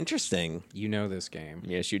 Oh, interesting. You know this game.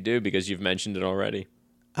 Yes, you do, because you've mentioned it already.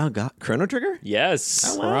 Oh God, Chrono Trigger.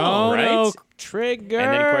 Yes. Oh, wow. Right? Trigger.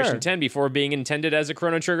 And then question 10, before being intended as a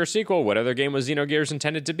Chrono Trigger sequel, what other game was Xenogears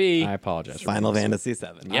intended to be? I apologize. Final Fantasy VII.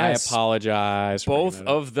 Yes. I apologize. For Both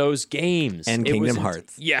of those games. And It Kingdom was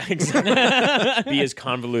Hearts. Yeah, exactly. Be as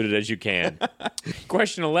convoluted as you can.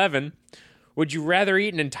 Question 11. Would you rather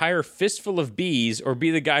eat an entire fistful of bees or be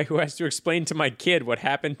the guy who has to explain to my kid what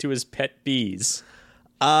happened to his pet bees?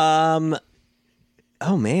 Oh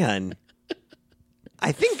man.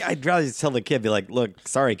 I think I'd rather just tell the kid, be like, "Look,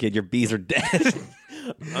 sorry, kid, your bees are dead."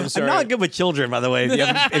 I'm sorry. I'm not good with children, by the way.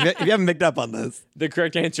 If you haven't picked up on this, The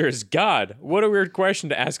correct answer is God. What a weird question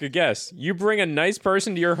to ask a guest. You bring a nice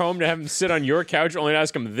person to your home to have him sit on your couch only to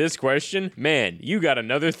ask him this question? Man, you got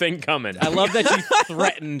another thing coming. I love that you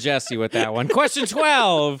threatened Jesse with that one. Question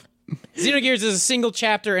 12. Xenogears is a single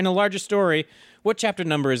chapter in a larger story. What chapter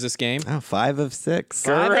number is this game? 5 of 6.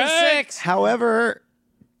 5 of 6. However,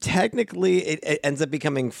 technically, it ends up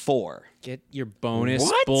becoming 4. Get your bonus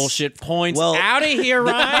What? bullshit points Well- out of here,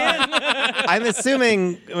 Ryan. I'm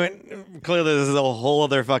assuming clearly this is a whole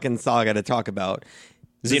other fucking saga to talk about.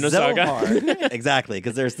 The Xenosaga? Zohar. Exactly,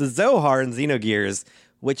 because there's the Zohar and Xenogears,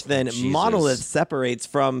 which then Monolith separates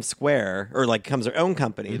from Square, or like becomes their own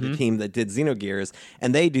company, the team that did Xenogears,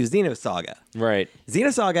 and they do Xenosaga. Right.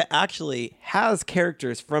 Xenosaga actually has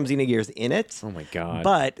characters from Xenogears in it. Oh my God.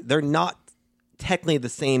 But they're not technically the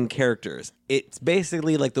same characters. It's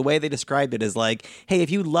basically like the way they described it is like, hey, if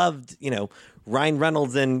you loved, Ryan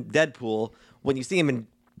Reynolds in Deadpool, when you see him in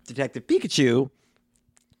Detective Pikachu,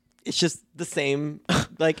 it's just the same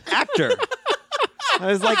actor. I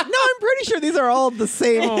was like, no, I'm pretty sure these are all the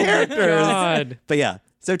same characters. God. But yeah,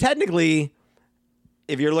 so technically,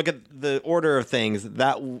 if you look at the order of things,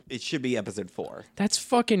 it should be episode 4. That's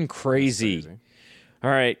fucking crazy. All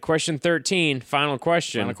right, question 13, final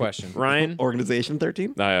question. Final question. Ryan? Organization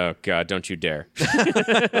 13? Oh, God, don't you dare.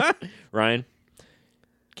 Ryan,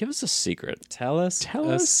 give us a secret. Tell us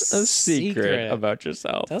a secret about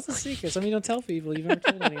yourself. Tell us a secret. Something you don't tell people. You've never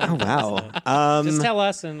told anyone. Oh, wow. Just tell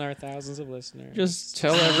us and our thousands of listeners. Just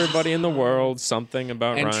tell everybody in the world something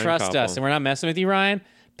about and Ryan trust Copple. us. And we're not messing with you, Ryan.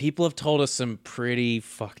 People have told us some pretty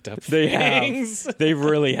fucked up They things. have. They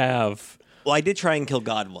really have. Well, I did try and kill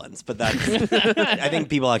God once, but that's I think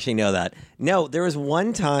people actually know that. No, there was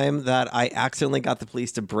one time that I accidentally got the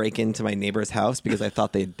police to break into my neighbor's house because I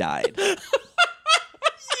thought they had died.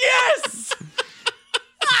 Yes!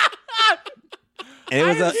 And it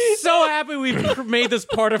was I'm so happy we've made this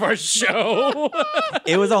part of our show.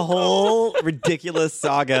 it was a whole ridiculous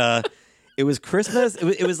saga. It was Christmas.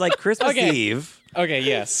 It was like Christmas Okay. Eve. Okay,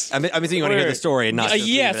 yes. I'm assuming you want to hear the story and not just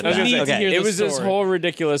yes, leave it we at that. need to Okay. hear It the was this story. whole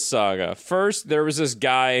ridiculous saga. First, there was this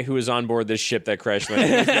guy who was on board this ship that crashed landed.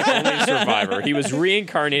 He was the only survivor. He was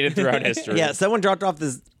reincarnated throughout history. Yeah, someone dropped off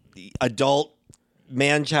this adult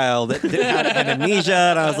man-child that had amnesia,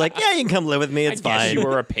 and I was like, yeah, you can come live with me. It's I guess fine. you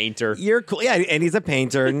were a painter. You're cool. Yeah, and he's a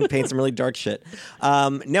painter and paints some really dark shit.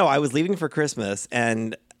 No, I was leaving for Christmas,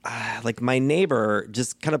 and my neighbor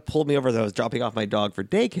just kind of pulled me over as I was dropping off my dog for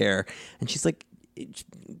daycare, and she's like,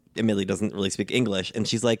 Emily doesn't really speak English, and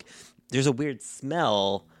she's like, there's a weird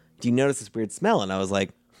smell. Do you notice this weird smell? And I was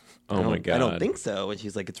like, Oh my God. I don't think so. And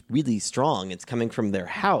she's like, it's really strong. It's coming from their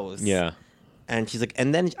house. Yeah. And she's like,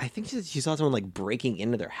 and then I think she saw someone breaking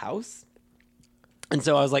into their house. And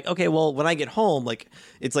so I was like, okay, well, when I get home,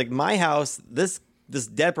 it's like my house, this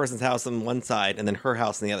dead person's house on one side, and then her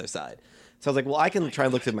house on the other side. So I was like, well, I can try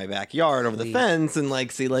and look through my backyard over the fence and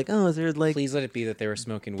see oh, is there Please let it be that they were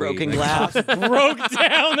smoking broken weed. glass? Broke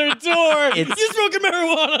down their door. You're smoking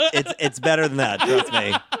marijuana. It's better than that, trust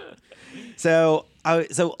me. So on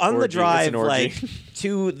the Orgy. drive It's an orgy.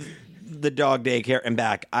 to the dog daycare and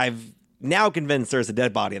back, I've now convinced there's a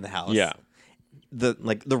dead body in the house. Yeah.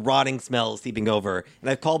 the rotting smell seeping over. And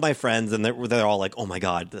I've called my friends, and they're all like, "Oh my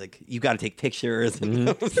god, like you got to take pictures." And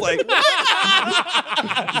I was like,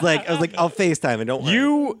 I was like, I'll FaceTime and don't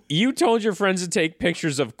worry. You told your friends to take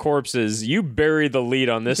pictures of corpses. You buried the lead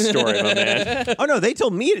on this story, my man. Oh no, they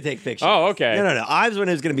told me to take pictures. Oh, okay. No. I was the one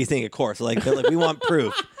who was going to be seeing a corpse. They're like, we want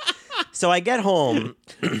proof. So I get home,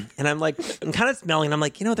 and I'm kind of smelling. And I'm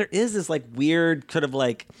like, there is this like weird kind of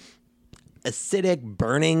like acidic,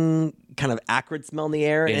 burning, kind of acrid smell in the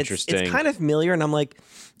air. And Interesting. It's kind of familiar. And I'm like,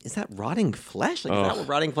 is that rotting flesh? Like, is that what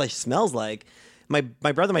rotting flesh smells like? My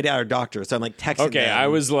brother and my dad are doctors, so I'm like texting Okay, them. I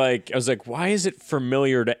was like, why is it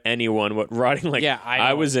familiar to anyone? What rotting? Like, Yeah,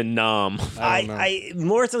 I was in Nam. I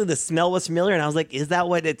more so the smell was familiar, and I was like, is that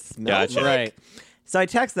what it smells Gotcha. like? Right. So I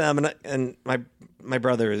text them, and my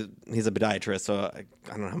brother, he's a podiatrist, so I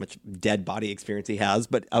don't know how much dead body experience he has,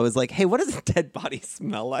 but I was like, hey, what does a dead body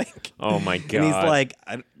smell like? Oh my god! And he's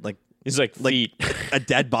like, he's like feet. a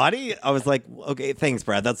dead body? I was like, okay, thanks,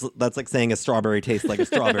 Brad. That's like saying a strawberry tastes like a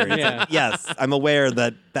strawberry. Yeah. Like, yes, I'm aware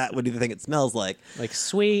that would be the thing it smells like. Like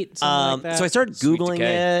sweet, something like that. So I started Sweet Googling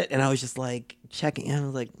decay. it, and I was just like checking. And I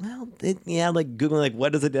was like, well, like Googling, like,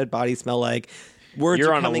 what does a dead body smell like? Words You're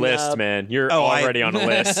are on a coming list, up. man. You're Oh, already on a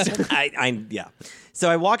list. Yeah. So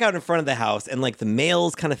I walk out in front of the house, and like the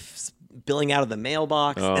mail's kind of spilling out of the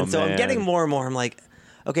mailbox, Oh, and so man. I'm getting more and more. I'm like,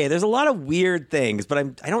 okay, there's a lot of weird things, but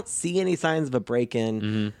I don't see any signs of a break-in.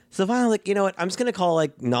 Mm-hmm. So finally, like, you know what? I'm just gonna call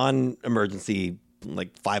like non-emergency,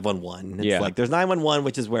 like 511. It's Yeah. like there's 911,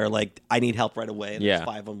 which is where like I need help right away. And Yeah. there's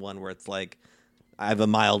 511 where it's like I have a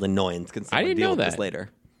mild annoyance. Can someone didn't deal know with this that. later?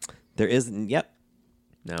 There is. Yep.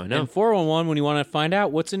 No. And 411 when you want to find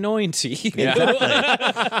out what's annoying to you.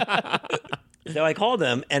 So I called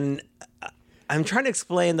him, and I'm trying to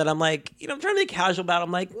explain that I'm like, I'm trying to be casual about it.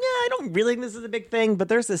 I'm like, yeah, I don't really think this is a big thing, but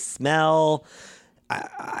there's this smell.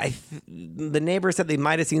 The neighbor said they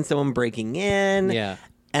might have seen someone breaking in. Yeah.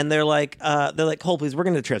 And they're like, Cole, please, we're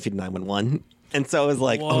going to transfer you to 911. And so I was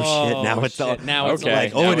like, oh shit, now it's all. Now it's Okay.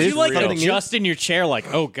 like, Now it you is like real. adjust in your chair, like,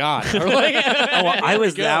 oh god. Or like, I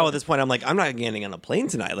was now at this point. I'm like, I'm not getting on a plane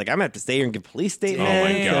tonight. Like, I'm gonna have to stay here and give police statements. Oh my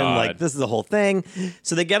And God. like, this is the whole thing.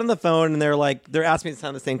 So they get on the phone and they're asking me some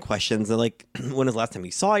of the same questions. They're like, when was the last time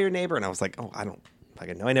you saw your neighbor? And I was like, oh, I don't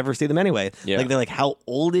fucking know. I never see them anyway. Yeah. Like, they're like, how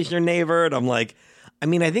old is your neighbor? And I'm like, I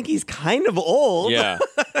mean, I think he's kind of old. Yeah.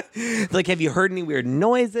 Like, have you heard any weird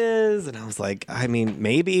noises? And I was like, I mean,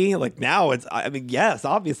 maybe. Like, now yes,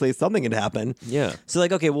 obviously something had happened. Yeah. So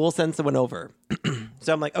like, okay, we'll send someone over.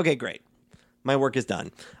 So I'm like, okay, great. My work is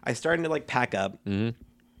done. I started to like pack up. Mm-hmm.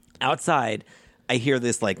 Outside, I hear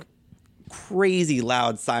this like crazy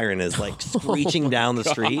loud siren is like screeching down the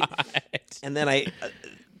street. And then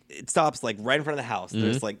it stops like right in front of the house. Mm-hmm.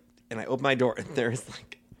 There's like, and I open my door and there's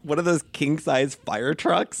like one of those king size fire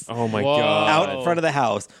trucks. Oh my Whoa. god. Out in front of the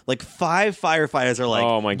house, like 5 firefighters are like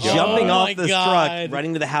Oh my God. jumping Oh off my this God. truck,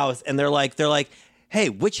 running to the house, and they're like, hey,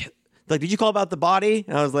 did you call about the body?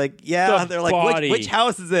 And I was like, yeah. The They're like, body. which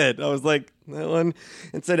house is it? I was like, that one.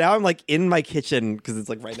 And so now I'm like in my kitchen because it's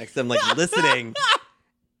like right next to them, like listening.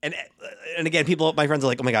 And again, my friends are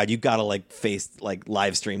like, oh my god, you gotta like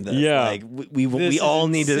live stream this. Yeah. Like we This all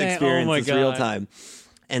is need to insane. experience Oh my this real God. time.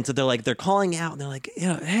 And so they're calling out and they're like,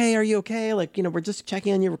 hey, are you okay? Like, we're just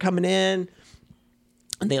checking on you. We're coming in.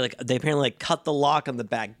 And they apparently like cut the lock on the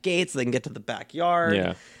back gate so they can get to the backyard.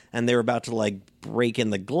 Yeah. And they were about to like break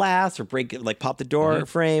in the glass or pop the door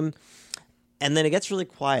frame. And then it gets really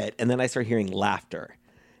quiet. And then I start hearing laughter.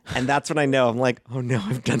 And that's when I know, I'm like, oh no,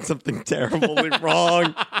 I've done something terribly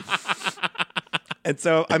wrong. And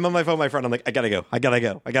so I'm on my phone with my friend. I'm like, I gotta go.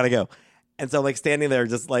 And so I'm like standing there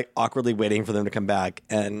just like awkwardly waiting for them to come back.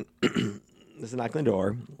 And there's a knock on the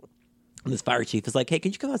door. And this fire chief is like, hey,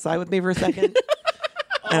 could you come outside with me for a second?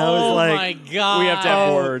 And I was like, my god. We have to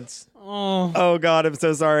have words. oh God, I'm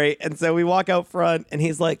so sorry. And so we walk out front and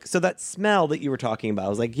he's like, so that smell that you were talking about, I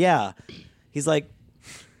was like, yeah. He's like,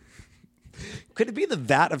 could it be the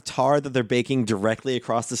vat of tar that they're baking directly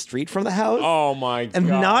across the street from the house? Oh my god. I'm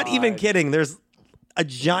not even kidding. There's a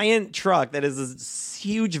giant truck that is this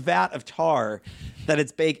huge vat of tar that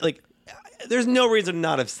it's baked. Like, there's no reason to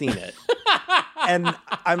not have seen it. And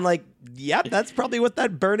I'm like, yep, that's probably what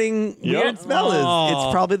that burning weird smell is. Oh.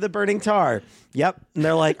 It's probably the burning tar. Yep. And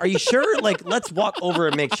they're like, are you sure? Like, let's walk over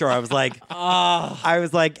and make sure. I was like,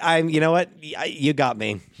 you know what? You got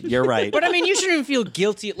me. You're right. But I mean, you shouldn't even feel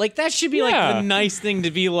guilty. Like, that should be like Yeah. the nice thing to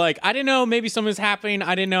be like, I didn't know, maybe something's happening.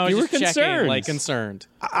 I didn't know. I was You were just checking, concerned. like concerned.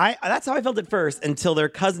 That's how I felt at first until their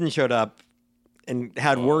cousin showed up and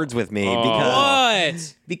had words with me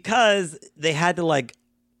because they had to like,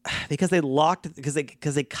 because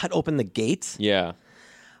they cut open the gate. Yeah.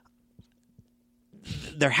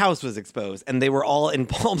 their house was exposed, and they were all in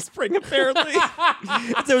Palm Spring apparently.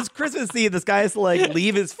 So it's Christmas Eve. This guy has to like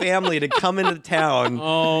leave his family to come into town.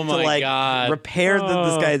 Oh my to like God. repair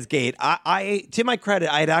this guy's gate. I to my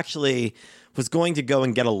credit, I had actually was going to go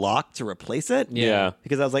and get a lock to replace it. Yeah.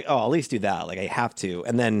 Because I was like, oh, I'll at least do that. Like I have to.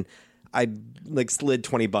 And then I like slid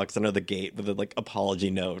 $20 under the gate with a like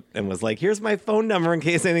apology note and was like, here's my phone number in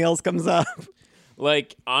case anything else comes up.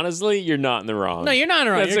 Like, honestly, you're not in the wrong. No, you're not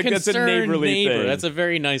wrong. You're a that's a concerned neighborly neighbor. thing. That's a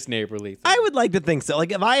very nice neighborly thing. I would like to think so.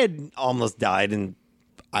 Like if I had almost died, and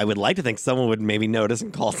I would like to think someone would maybe notice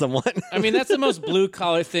and call someone. I mean, that's the most blue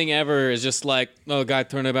collar thing ever. Is just like, oh, guy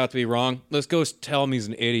turned out to be wrong. Let's go tell him he's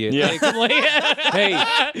an idiot. Yeah. Like, I'm like,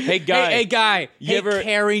 hey, guy. hey, guy.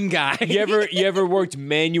 Caring guy. You ever worked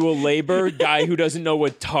manual labor? Guy who doesn't know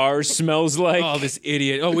what tar smells like? Oh, this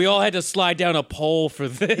idiot. Oh, we all had to slide down a pole for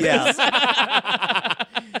this. Yeah.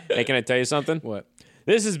 Hey, can I tell you something? What?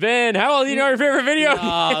 This has been How Well Do You Know Your Favorite Video?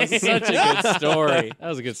 Oh, such a good story. That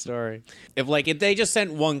was a good story. If they just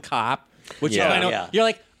sent one cop, which Yeah. I know, Yeah. you're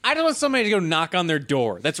like, I don't want somebody to go knock on their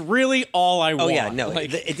door. That's really all I want. Oh yeah, no,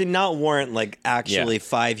 Like, it did not warrant like actually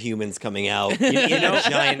 5 humans coming out in a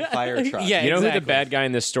giant fire truck. Yeah. You know who the Exactly. bad guy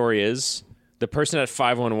in this story is? The person at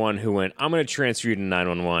 511 who went, I'm going to transfer you to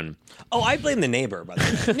 911. Oh, I blame the neighbor, by the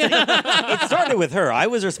way. It started with her. I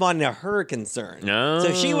was responding to her concern. No.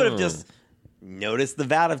 So she would have just noticed the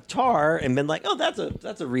vat of tar and been like, "Oh, that's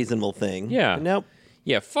a reasonable thing." Yeah. But nope.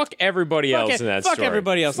 Yeah, fuck everybody else in that fuck story.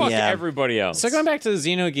 everybody else. Fuck Yeah. everybody else. So going back to the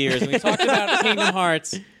Xenogears, and we talked about Kingdom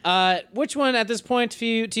Hearts. Which one at this point to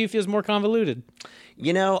you feels more convoluted?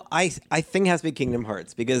 You know, I think it has to be Kingdom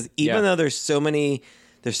Hearts because even Yeah. though there's so many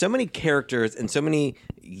characters and so many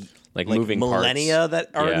Like moving millennia parts. that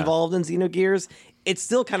are Yeah. involved in Xenogears, it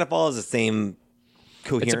still kind of follows the same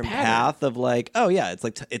coherent pattern. path of like, oh yeah, it's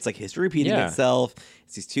like history repeating Yeah. itself.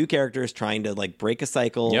 It's these two characters trying to like break a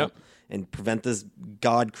cycle Yep. and prevent this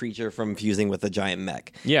god creature from fusing with a giant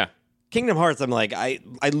mech. Yeah. Kingdom Hearts, I'm like, I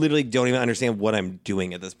literally don't even understand what I'm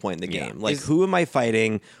doing at this point in the Yeah. game. Like, who am I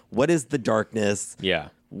fighting? What is the darkness? Yeah.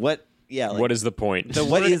 What? Yeah. Like, What is the point?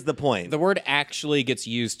 what is the point? The word actually gets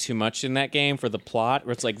used too much in that game for the plot,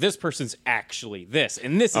 where it's like, this person's actually this,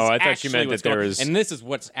 and this is Oh, I thought you actually meant what's that there going- was and this is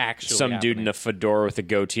what's actually Some dude in a fedora with a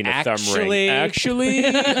goatee and a thumb Actually- ring. Actually,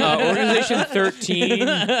 Organization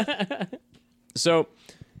 13. So,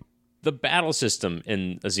 the battle system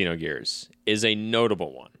in Xenogears is a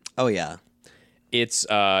notable one. Oh yeah. It's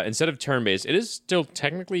instead of turn-based, it is still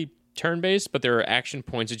technically turn-based, but there are action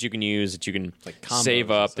points that you can use that you can combos save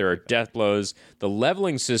and up. stuff There are like that. death blows. The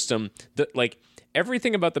leveling system,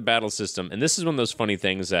 everything about the battle system, and this is one of those funny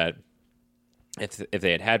things that if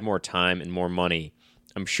they had more time and more money,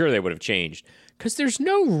 I'm sure they would have changed. Because there's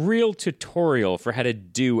no real tutorial for how to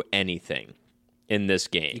do anything in this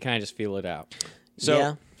game. You kind of just feel it out.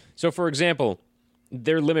 So for example,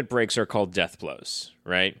 their limit breaks are called death blows,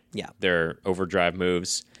 right? Yeah. They're overdrive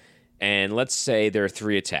moves. And let's say there are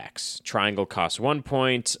 3 attacks. Triangle costs 1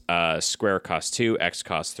 point, square costs 2, X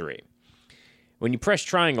costs 3. When you press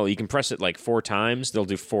triangle, you can press it like 4 times. They'll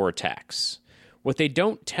do 4 attacks. What they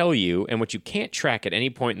don't tell you, and what you can't track at any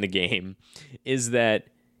point in the game, is that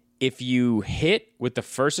if you hit with the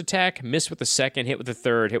first attack, miss with the second, hit with the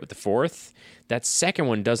third, hit with the fourth, that second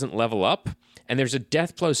one doesn't level up. And there's a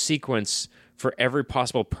death blow sequence for every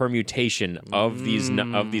possible permutation of these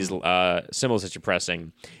symbols that you're pressing.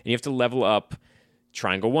 And you have to level up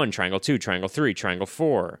triangle 1, triangle 2, triangle 3, triangle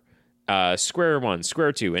 4, square 1,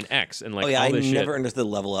 square 2, and X, and like Oh yeah, all I this shit. never understood the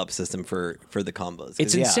level up system for the combos.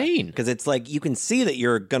 It's insane. Because it's like you can see that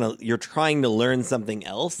you're trying to learn something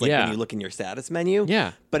else, like Yeah. when you look in your status menu.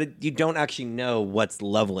 Yeah. But you don't actually know what's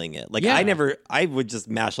leveling it. Like Yeah. I would just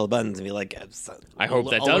mash all the buttons and be like, I hope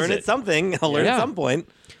that I'll does learn it. at something. I'll learn Yeah. at some point.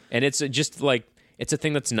 And it's just like, it's a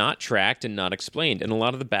thing that's not tracked and not explained. And a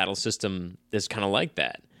lot of the battle system is kind of like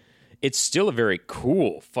that. It's still a very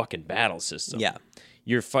cool fucking battle system. Yeah.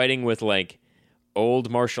 You're fighting with like old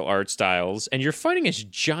martial art styles, and you're fighting as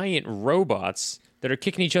giant robots that are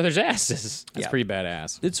kicking each other's asses. That's Yeah. pretty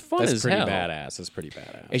badass. It's fun That's as pretty hell. badass. That's pretty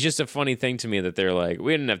badass. It's just a funny thing to me that they're like,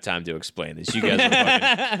 we didn't have time to explain this. You guys are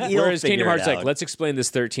fucking... You'll Whereas figure Kingdom it Hearts, like, out. let's explain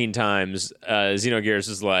this 13 times. Xenogears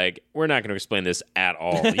is like, we're not going to explain this at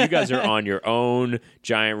all. You guys are on your own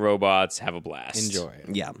giant robots. Have a blast. Enjoy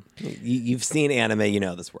it. Yeah. You've seen anime, you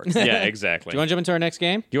know this works. Yeah, exactly. Do you want to jump into our next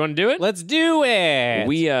game? Do you want to do it? Let's do it.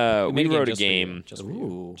 We made wrote a just for you. game Just for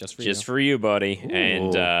you. Just for you. just for you, buddy.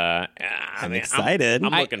 And I'm excited. excited.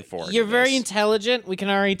 I'm looking forward You're to very this. intelligent. We can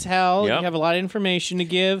already tell. Yep. You have a lot of information to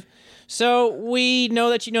give. So we know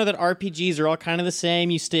that you know that RPGs are all kind of the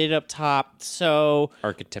same. You stated up top. So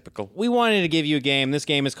Archetypical. we wanted to give you a game. This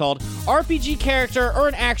game is called RPG Character or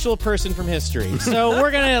an Actual Person from History. So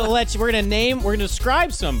we're gonna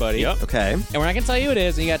describe somebody. Yep. Okay. And we're not gonna tell you who it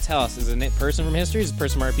is, and you gotta tell us: is it a person from history? Is it a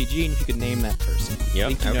person from RPG? And if you could name that person, Yep.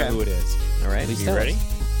 I think you know Okay. who it is. All right. Please You tell ready?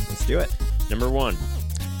 us. Let's do it. Number 1.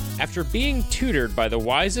 After being tutored by the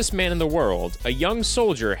wisest man in the world, a young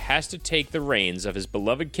soldier has to take the reins of his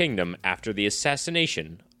beloved kingdom after the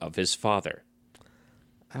assassination of his father.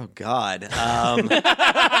 Oh God.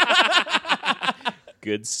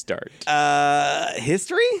 Good start.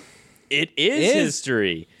 History? It is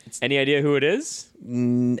history. Any idea who it is?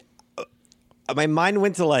 My mind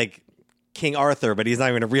went to like King Arthur, but he's not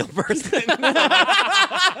even a real person.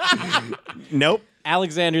 Nope.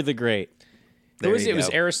 Alexander the Great. Who was it? you It was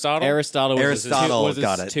go. Aristotle? Aristotle was Aristotle, his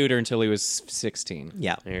got it. tutor until he was 16.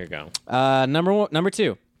 Yeah. There you go. Number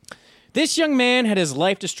 2. This young man had his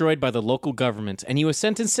life destroyed by the local government, and he was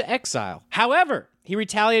sentenced to exile. However, he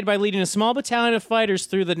retaliated by leading a small battalion of fighters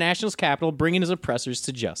through the national's capital, bringing his oppressors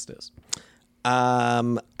to justice. I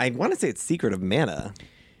want to say it's Secret of Mana.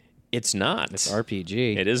 It's not. It's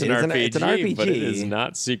RPG. It is an It's an- RPG, it's an RPG. but it is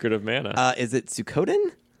not Secret of Mana. Is it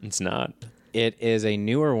Suikoden? It's not. It is a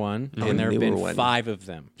newer one, and there have been newer one. 5 of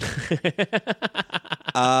them.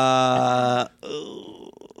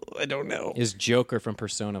 I don't know. Is Joker from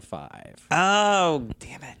Persona 5. Oh,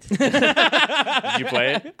 damn it. Did you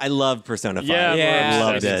play it? I love Persona 5. Yeah, Yeah.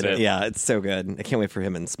 Loved that's it. Yeah, it's so good. I can't wait for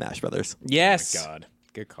him in Smash Brothers. Yes. Oh my God.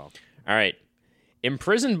 Good call. All right.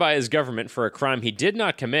 Imprisoned by his government for a crime he did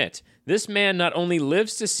not commit, this man not only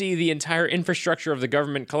lives to see the entire infrastructure of the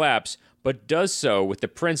government collapse, but does so with the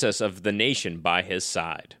princess of the nation by his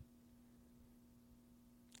side.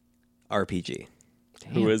 RPG.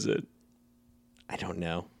 Who is it? I don't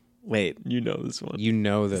know. Wait. You know this one. You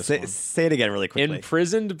know this one. Say it again really quickly.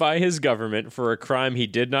 Imprisoned by his government for a crime he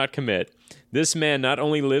did not commit, this man not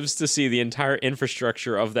only lives to see the entire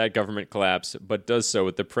infrastructure of that government collapse, but does so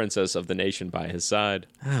with the princess of the nation by his side.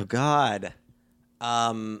 Oh, God.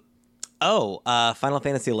 Final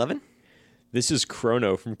Fantasy 11? This is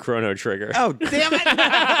Chrono from Chrono Trigger. Oh, damn it.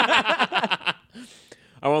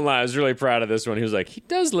 I won't lie, I was really proud of this one. He was like, he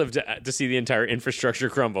does live to see the entire infrastructure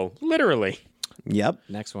crumble. Literally. Yep.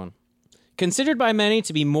 Next one. Considered by many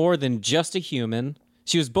to be more than just a human,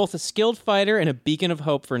 she was both a skilled fighter and a beacon of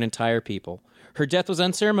hope for an entire people. Her death was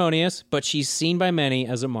unceremonious, but she's seen by many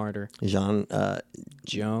as a martyr. Joan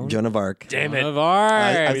of Arc. Damn Joan it. of Arc.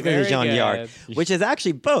 I was going to Very say Jean good. d'Arc, which is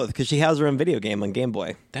actually both because she has her own video game on Game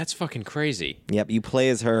Boy. That's fucking crazy. Yep, you play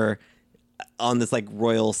as her on this like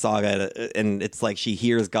royal saga, and it's like she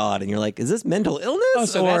hears God, and you're like, is this mental illness? Oh,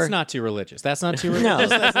 so or... that's not too religious. That's not too religious.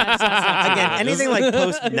 No. Again, anything like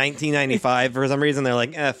post 1995 for some reason, they're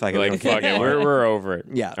like, fuck it. we Like, don't fuck care. it. We're over it.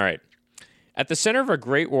 Yeah. All right. At the center of a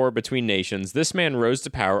great war between nations, this man rose to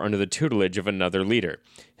power under the tutelage of another leader.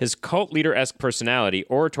 His cult leader-esque personality,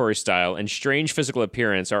 oratory style, and strange physical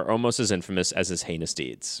appearance are almost as infamous as his heinous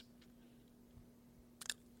deeds.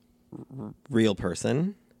 Real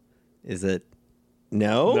person? Is it?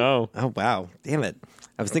 No? No. Oh, wow. Damn it.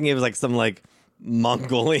 I was thinking it was like some like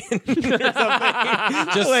Mongolian or something.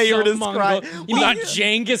 Just way you were some describing. Mongol- You mean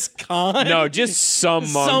Genghis Khan? No, just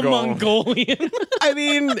some Mongol. Some Mongolian. I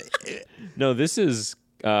mean, No, this is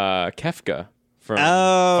Kefka from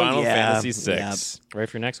Oh, Final yeah. Fantasy VI. Yep. Ready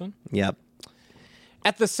for your next one? yep.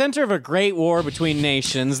 At the center of a great war between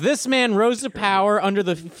nations, this man rose to power under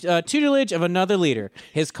the tutelage of another leader.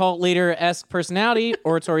 His cult leader-esque personality,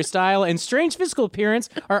 oratory style, and strange physical appearance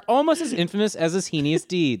are almost as infamous as his heinous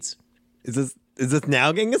deeds. Is this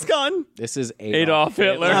now Genghis Khan? This is Adolf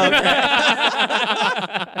Hitler.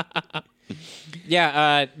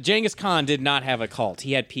 Yeah, Genghis Khan did not have a cult.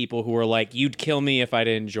 He had people who were like, you'd kill me if I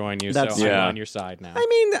didn't join you, That's- so I'm Yeah. on your side now. I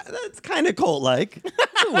mean, that's kind of cult-like.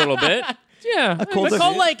 A little bit. Yeah. cult The of-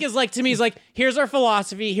 cult-like is like, to me, is like, here's our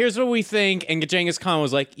philosophy, here's what we think, and Genghis Khan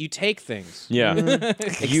was like, you take things. Yeah.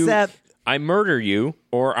 Except, I murder you,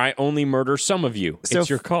 or I only murder some of you. So It's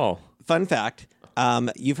your call. fun fact, have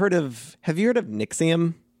you heard of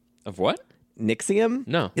Nixium? Of what? Nixium?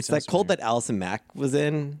 No. It's that cult that Allison Mack was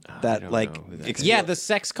in. That don't like know who that explore- Yeah, the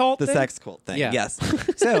sex cult the thing? sex cult thing. Yeah. Yes.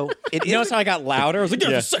 So it You notice is. how I got louder? I was like, yeah,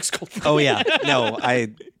 Yeah. the sex cult thing. Oh yeah. No, I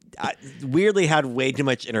weirdly had way too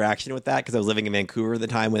much interaction with that because I was living in Vancouver at the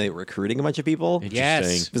time when they were recruiting a bunch of people.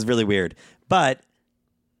 Yes. It was really weird. But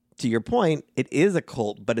to your point, it is a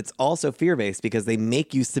cult, but it's also fear-based because they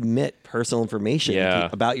make you submit personal information Yeah.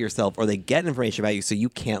 about yourself, or they get information about you so you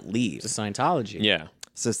can't leave. It's Scientology. Yeah.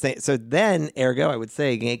 So then, ergo, I would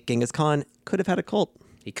say Genghis Khan could have had a cult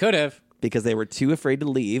He could have. because they were too afraid to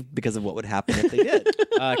leave because of what would happen if they did.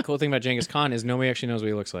 Cool thing about Genghis Khan is nobody actually knows what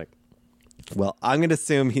he looks like. Well, I'm going to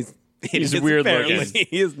assume he's weird apparently looking.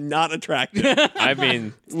 He is not attractive. I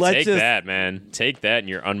mean, take that, man. Take that in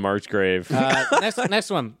your unmarked grave. Next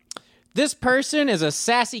one. This person is a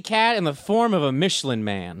sassy cat in the form of a Michelin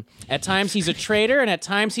man. At times he's a traitor, and at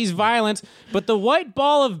times he's violent. But the white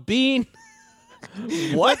ball of being...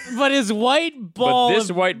 What? But his white ball... But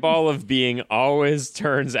this white ball of being always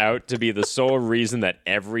turns out to be the sole reason that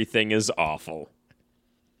everything is awful.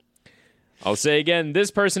 I'll say again,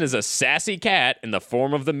 this person is a sassy cat in the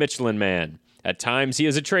form of the Michelin man. At times he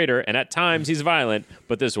is a traitor, and at times he's violent,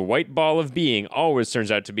 but this white ball of being always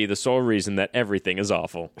turns out to be the sole reason that everything is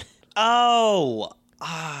awful. Oh,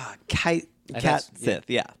 Cat Sith,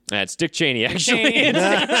 yeah. That's Dick Cheney, actually.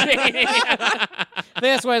 It's Dick Cheney.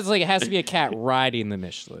 That's why it's like it has to be a cat riding the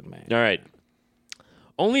Michelin man. All right.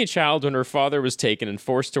 Only a child when her father was taken and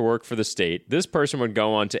forced to work for the state, this person would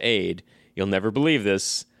go on to aid, you'll never believe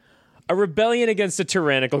this, a rebellion against a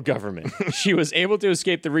tyrannical government. She was able to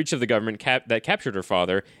escape the reach of the government that captured her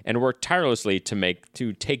father and worked tirelessly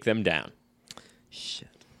to take them down. Shit.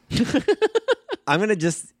 I'm going to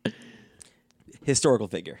just... Historical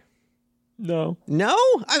figure. No. No?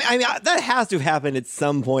 I mean, that has to have happened at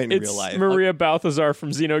some point in real life. Maria Balthazar from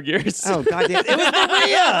Xenogears. Oh, goddamn. It was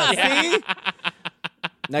Maria! See?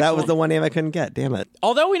 That was the one name I couldn't get. Damn it.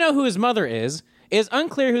 Although we know who his mother is, it is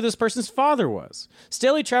unclear who this person's father was.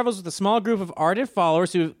 Still, he travels with a small group of ardent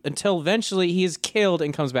followers until eventually he is killed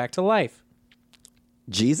and comes back to life.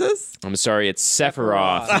 Jesus? I'm sorry, it's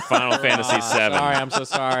Sephiroth in Final Fantasy VII. Sorry, I'm so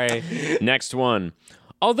sorry. Next one.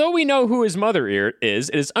 Although we know who his mother is,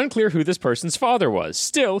 it is unclear who this person's father was.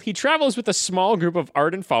 Still, he travels with a small group of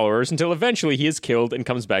ardent followers until eventually he is killed and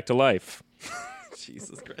comes back to life.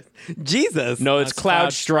 Jesus Christ. Jesus? No, it's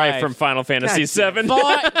Cloud Strife from Final Fantasy VII.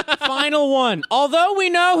 Final one. Although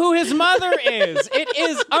we know who his mother is, it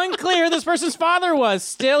is unclear who this person's father was.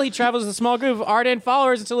 Still, he travels with a small group of ardent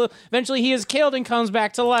followers until eventually he is killed and comes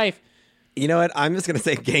back to life. You know what? I'm just going to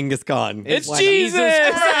say Genghis Khan. It's Jesus!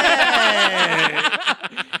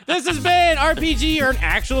 This has been RPG or an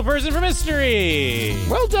actual person from history.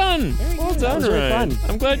 Well done. Well done, really Ryan. fun.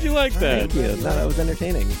 I'm glad you liked that. Thank you. No, that was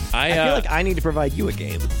entertaining. I feel like I need to provide you a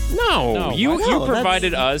game. No, you no,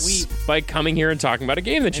 provided us by coming here and talking about a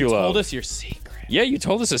game that you love. Told us your secret. Yeah, you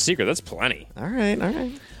told us a secret. That's plenty. All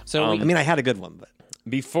right. So I mean, I had a good one, but...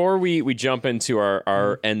 Before we jump into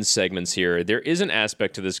our end segments here, there is an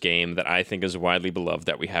aspect to this game that I think is widely beloved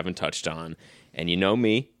that we haven't touched on. And you know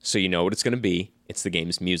me, so you know what it's going to be. It's the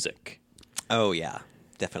game's music. Oh, yeah.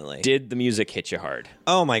 Definitely. Did the music hit you hard?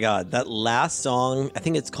 Oh, my God. That last song, I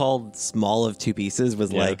think it's called Small of Two Pieces,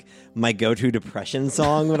 was like my go-to depression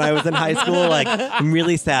song when I was in high school. Like, I'm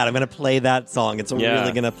really sad. I'm going to play that song. It's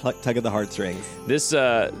really going to tug at the heartstrings. This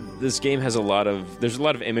game has there's a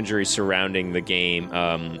lot of imagery surrounding the game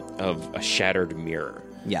of a shattered mirror.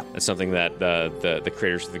 Yeah. That's something that the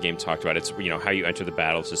creators of the game talked about. It's how you enter the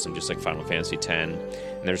battle system, just like Final Fantasy X. And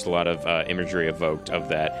there's a lot of imagery evoked of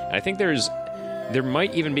that. And I think there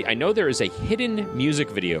might even be... I know there is a hidden music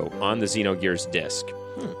video on the Xenogears disc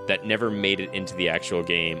that never made it into the actual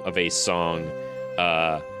game of a song.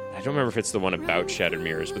 I don't remember if it's the one about shattered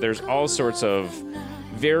mirrors, but there's all sorts of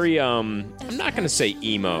very... I'm not going to say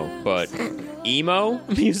emo, but emo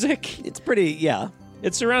music. It's pretty, yeah.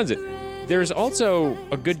 It surrounds it. There's also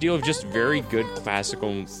a good deal of just very good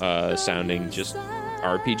classical sounding just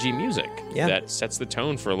RPG music that sets the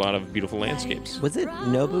tone for a lot of beautiful landscapes. Was it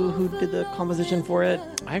Nobu who did the composition for it?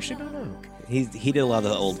 I actually don't know. He did a lot of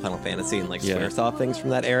the old Final Fantasy and Squaresoft things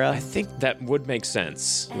from that era. I think that would make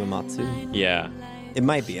sense. Uematsu? Yeah. It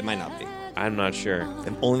might be. It might not be. I'm not sure.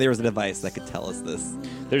 If only there was a device that could tell us this.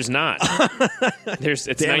 There's not. It's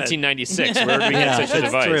 1996. Where would we get such a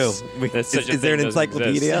device? True. Is there an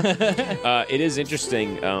encyclopedia? It is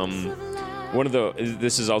interesting.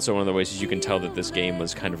 This is also one of the ways you can tell that this game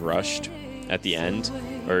was kind of rushed at the end,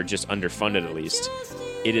 or just underfunded at least.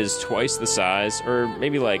 It is twice the size, or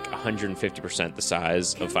maybe like 150% the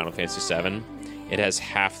size of Final Fantasy VII. It has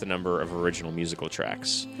half the number of original musical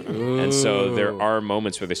tracks. Ooh. And so there are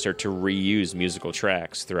moments where they start to reuse musical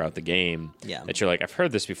tracks throughout the game that you're like, I've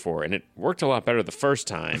heard this before, and it worked a lot better the first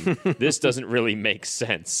time. This doesn't really make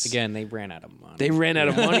sense. Again, they ran out of money. They ran out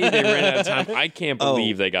of money. They ran out of time. I can't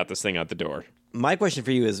believe they got this thing out the door. My question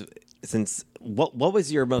for you is, what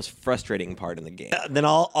was your most frustrating part in the game? Then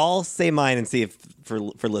I'll say mine and see if for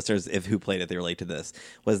listeners if who played it they relate to this.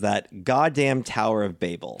 Was that goddamn Tower of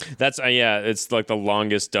Babel? That's it's like the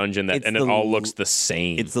longest dungeon and it all looks the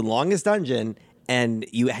same. It's the longest dungeon, and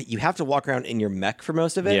you have to walk around in your mech for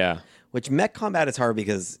most of it. Yeah. Which mech combat is hard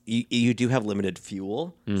because you do have limited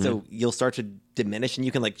fuel, so you'll start to diminish, and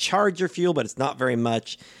you can like charge your fuel, but it's not very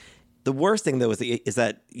much. The worst thing though is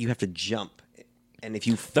that you have to jump, and if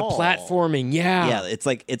you fall, the platforming, yeah, it's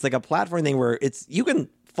like a platform thing where you can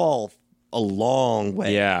fall a long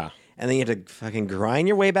way, and then you have to fucking grind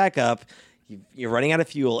your way back up. You're running out of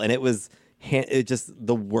fuel, and it's just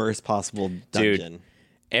the worst possible dungeon. Dude.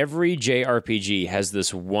 Every JRPG has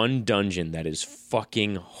this one dungeon that is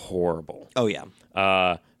fucking horrible. Oh, yeah.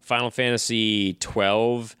 Final Fantasy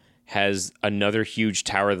 12 has another huge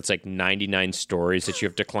tower that's like 99 stories that you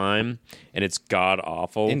have to climb, and it's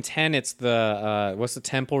god-awful. In 10, it's the, what's the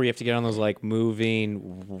temple where you have to get on those, like, moving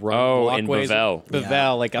in walkways? Bevelle.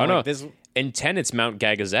 Bevelle. Like, Oh, no. this... In 10, it's Mount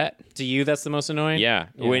Gagazet. To you, that's the most annoying? Yeah.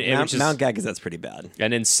 Mount Gagazet's pretty bad.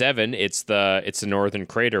 And in 7, it's the northern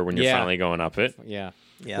crater when you're finally going up it. Yeah.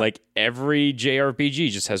 Like, every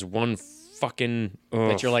JRPG just has one fucking...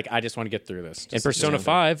 That you're like, I just want to get through this. In Persona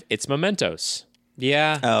 5, it's Mementos.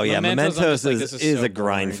 Yeah. Oh, yeah. Mementos is so a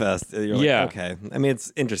grind fest. You're like, okay. I mean,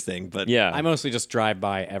 it's interesting, but... Yeah. I mostly just drive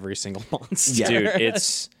by every single monster. Dude,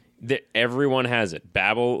 it's... everyone has it.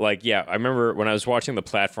 Babel, like, I remember when I was watching the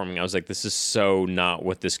platforming, I was like, this is so not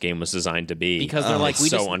what this game was designed to be. Because they're like,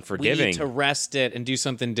 so unforgiving. We need to rest it and do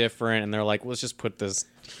something different. And they're like, let's just put this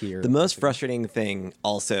here. The most frustrating thing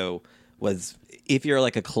also was if you're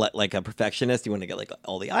like a perfectionist, you want to get like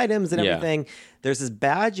all the items and everything. There's this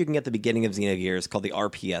badge you can get at the beginning of Xenogears called the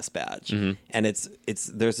RPS badge. And there's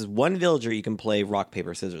this one villager you can play rock,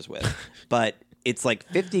 paper, scissors with. But it's like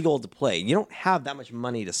 50 gold to play. You don't have that much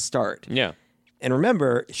money to start. Yeah. And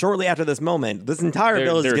remember, shortly after this moment, this entire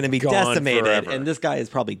village is going to be decimated, forever. And this guy is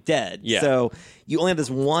probably dead. Yeah. So you only have this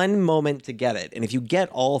one moment to get it. And if you get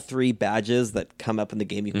all 3 badges that come up in the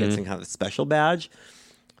game, you get some kind of special badge.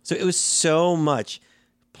 So it was so much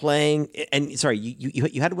playing. And sorry,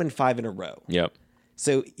 you had to win 5 in a row. Yep.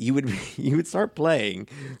 So you would start playing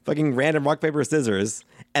fucking random rock, paper, scissors,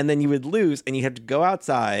 and then you would lose, and you have to go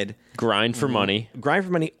outside, grind for money,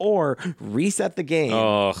 or reset the game,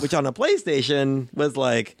 which on a PlayStation was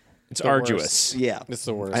like it's arduous. Yeah, it's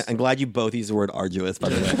the worst. I'm glad you both used the word arduous. By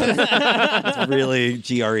the way, it's really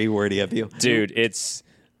GRE wordy of you, dude. It's.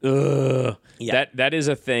 That is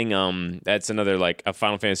a thing. That's another like a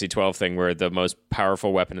Final Fantasy 12 thing where the most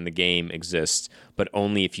powerful weapon in the game exists, but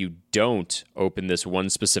only if you don't open this one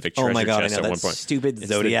specific treasure chest at one point. Stupid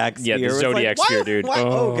Zodiac sphere. The Zodiac sphere, dude.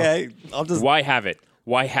 Okay, why have it?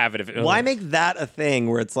 Why have it? Why make that a thing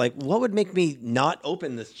where it's like, what would make me not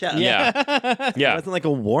open this chest? Yeah. It wasn't like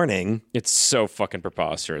a warning. It's so fucking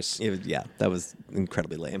preposterous. That was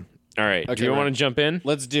incredibly lame. All right. Do you want to jump in?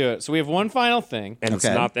 Let's do it. So we have one final thing. And it's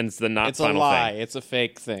not final thing. It's a lie. It's a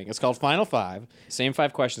fake thing. It's called Final 5. Same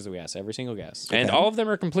 5 questions that we ask every single guest. And all of them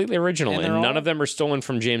are completely original. And none of them are stolen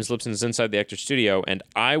from James Lipton's Inside the Actor Studio. And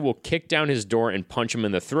I will kick down his door and punch him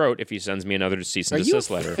in the throat if he sends me another cease and desist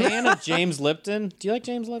letter. Are you a fan of James Lipton? Do you like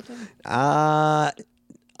James Lipton?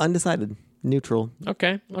 Undecided. Neutral.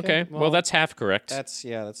 Okay. Well, that's half correct. That's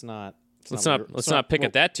not... Let's not pick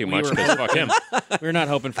at that too much because fuck him. We're not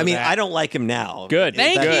hoping for that. I don't like him now. Good.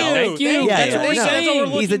 Thank you. That's what we're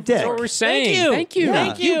saying. He's a dick. That's what we're saying. Thank you.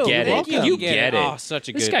 You get it. You get it. Oh, such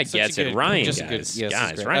a good... This guy gets it. Ryan, guys.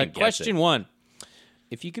 Ryan gets it. Question 1.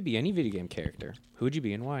 If you could be any video game character, who would you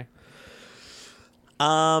be and why?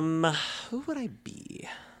 Who would I be?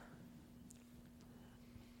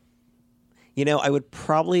 I would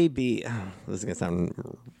probably be... this is going to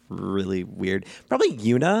sound really weird. Probably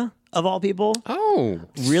Yuna, of all people. Oh.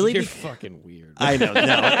 Really? You're fucking weird. I know.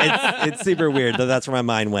 No, it's super weird. That's where my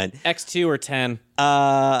mind went. X2 or 10?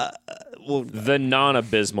 Well, the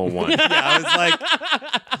non-abysmal one. I was like...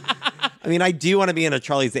 I do want to be in a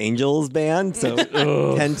Charlie's Angels band, so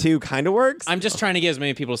 10-2 kind of works. I'm just trying to get as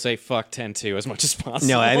many people to say fuck 10-2 as much as possible.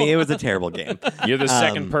 No, it was a terrible game. You're the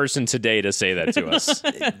second person today to say that to us.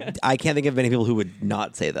 I can't think of many people who would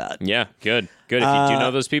not say that. Yeah, good. If you do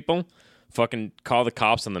know those people, fucking call the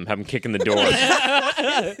cops on them, have them kick in the door.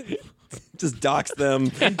 Just dox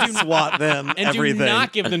them, and SWAT them, and everything. do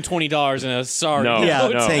not give them $20 and a sorry.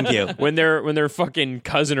 No, thank you. When their fucking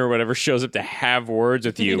cousin or whatever shows up to have words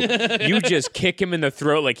with you, you just kick him in the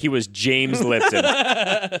throat like he was James Lipton.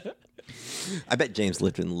 I bet James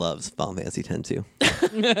Lipton loves Final Fantasy X too.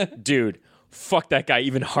 Dude, fuck that guy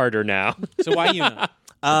even harder now. So why Yuna?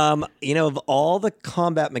 Of all the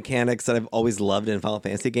combat mechanics that I've always loved in Final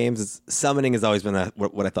Fantasy games, summoning has always been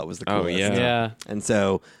what I thought was the coolest. Oh, yeah. And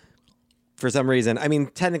so, for some reason,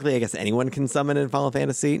 technically, I guess anyone can summon in Final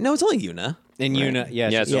Fantasy. No, it's only Yuna. And right?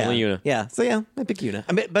 Yuna, it's only Yuna. Yeah, so I pick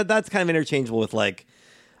Yuna. But that's kind of interchangeable with,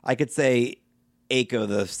 I could say Aiko,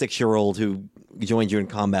 the 6-year-old who joined you in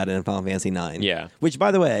combat in Final Fantasy IX. Yeah. Which,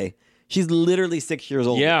 by the way, she's literally 6 years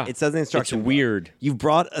old. Yeah. It says in the instruction. It's weird. You've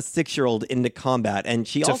brought a 6-year-old into combat, and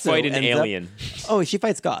she To also fight an ends alien. She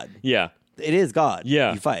fights God. Yeah. It is God.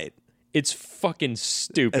 Yeah. You fight. It's fucking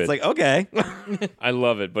stupid. It's like, okay. I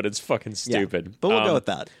love it, but it's fucking stupid. Yeah, but we'll go with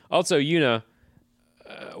that. Also, Yuna,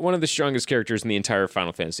 one of the strongest characters in the entire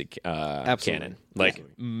Final Fantasy canon. Like,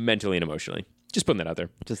 mentally and emotionally. Just putting that out there.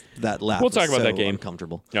 Just that laugh. We'll talk about so that game.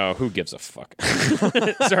 Uncomfortable. Oh, who gives a fuck?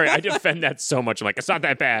 Sorry, I defend that so much. I'm like, it's not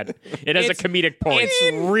that bad. It has a comedic point.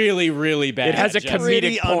 It's really, really bad. It has a Justin.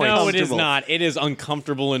 comedic point. No, it is not. It is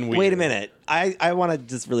uncomfortable and weird. Wait a minute. I want to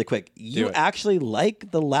just really quick. You actually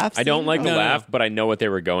like the laugh scene? I don't like the laugh, but I know what they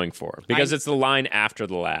were going for. Because it's the line after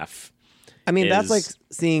the laugh. I mean, that's like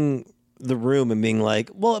seeing The Room and being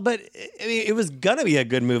like, well, but I mean, it was gonna be a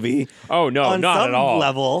good movie. Oh no, on not some at all.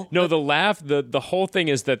 level. No, the laugh, the whole thing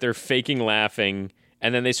is that they're faking laughing,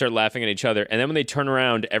 and then they start laughing at each other, and then when they turn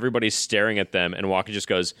around, everybody's staring at them, and Waka just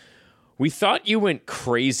goes, "We thought you went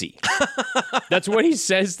crazy." That's what he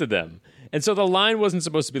says to them. And so the line wasn't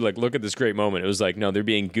supposed to be like, "Look at this great moment." It was like, no, they're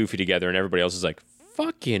being goofy together, and everybody else is like,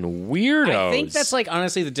 fucking weirdos. I think that's like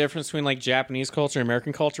honestly the difference between like Japanese culture and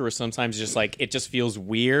American culture, where sometimes just like it just feels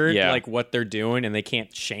weird, like what they're doing, and they can't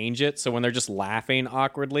change it. So when they're just laughing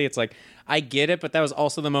awkwardly, it's like I get it, but that was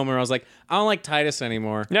also the moment where I was like, I don't like Titus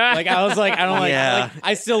anymore. Like I was like, I don't like,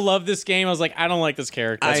 I still love this game. I was like, I don't like this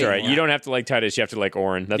character. That's right. You don't have to like Titus. You have to like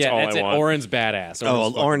Orin. That's all I want. Orin's badass.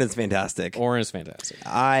 Orin is fantastic. Orin is fantastic.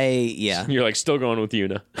 You're like still going with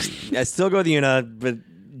Yuna. I still go with Yuna, but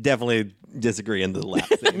definitely disagree in the laugh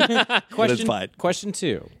thing. Question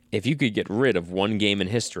 2. If you could get rid of one game in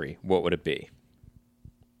history, what would it be?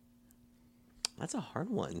 That's a hard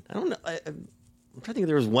one. I don't know. I'm trying to think if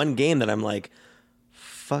there was one game that I'm like,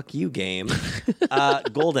 fuck you, game.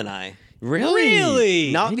 GoldenEye.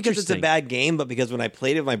 Really? Not because it's a bad game, but because when I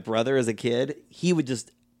played it with my brother as a kid, he would just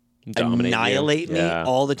annihilate me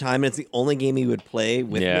all the time. And it's the only game he would play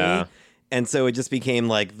with me. And so it just became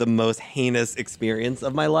like the most heinous experience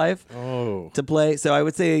of my life to play. So I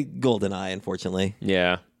would say GoldenEye, unfortunately.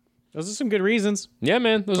 Yeah. Those are some good reasons. Yeah,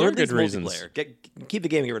 man. Those are good reasons. Keep the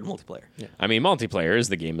game and get rid of multiplayer. Yeah. I mean, multiplayer is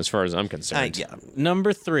the game as far as I'm concerned.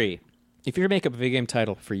 Number 3. If you were to make up a video game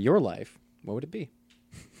title for your life, what would it be?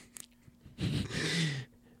 Oh,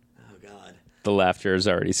 God. The laughter is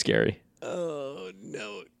already scary. Oh,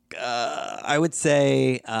 no. I would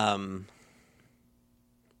say...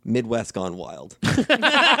 Midwest Gone Wild.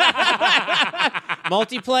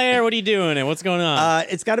 Multiplayer? What are you doing? And what's going on?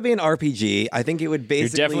 It's got to be an RPG. I think it would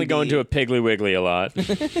basically. You're definitely going to a Piggly Wiggly a lot.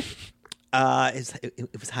 It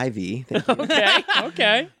was High V.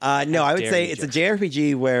 Okay. No, I would say it's a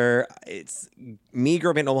JRPG where it's me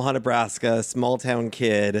growing up in Omaha, Nebraska, small town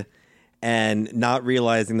kid, and not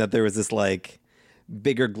realizing that there was this like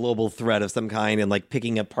bigger global threat of some kind, and like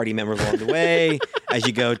picking up party members along the way as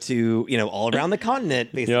you go to, all around the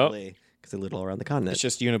continent, basically. Because they live all around the continent. It's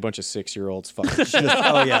just you and a bunch of 6-year-olds fucking.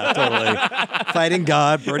 Oh, yeah, totally. Fighting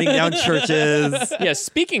God, burning down churches. Yeah,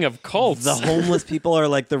 speaking of cults. The homeless people are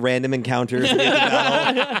like the random encounters in the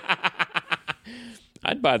battle.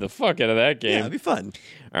 I'd buy the fuck out of that game. Yeah, it'd be fun.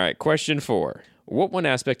 All right, question 4. What one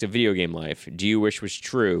aspect of video game life do you wish was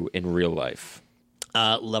true in real life?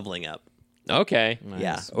 Leveling up. Okay. Nice.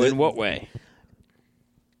 Yeah. In what way?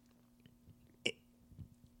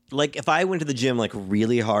 Like if I went to the gym like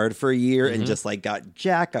really hard for a year and just like got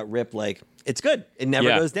jacked, got ripped, like it's good. It never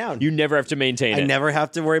goes down. You never have to maintain it. I never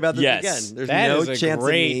have to worry about this again. There's no chance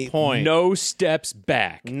great of me. point. No steps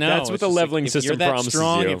back. No, that's what the leveling system promises you.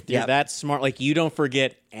 If you're that smart, like you don't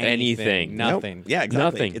forget anything. Nothing. Nope. Yeah, exactly.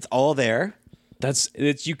 Nothing. It's all there.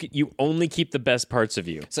 It's you only keep the best parts of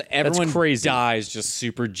you. So everyone That's crazy. dies just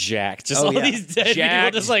super jacked. Just all these dead Jacked,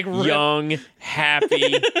 people just like young,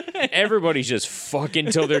 happy. Everybody's just fucking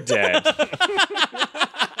till they're dead.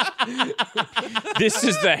 This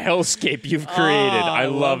is the hellscape you've created. I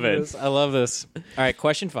love it. I love this. All right,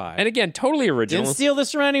 question 5. And again, totally original. Didn't steal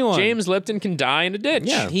this from anyone. James Lipton can die in a ditch.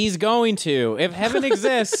 Yeah, he's going to. If heaven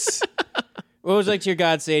exists, what would your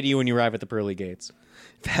God say to you when you arrive at the pearly gates?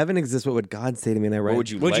 If heaven exists, what would God say to me? And I write, What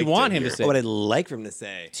would you want him to say? What would I like for him to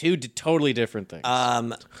say? 2 totally different things.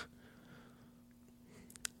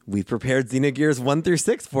 We've prepared Xenogears 1 through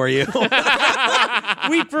 6 for you.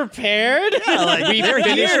 We prepared? Yeah,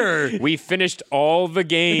 like, we finished all the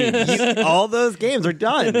games. All those games are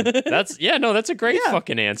done. That's a great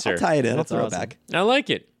fucking answer. I'll tie it in. I'll throw awesome. it back. I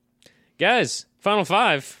like it. Guys, Final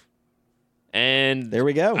 5. And there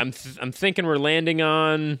we go. I'm thinking we're landing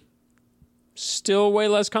on still way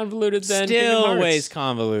less convoluted than Still ways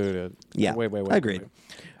convoluted. Yeah, Wait. I agreed.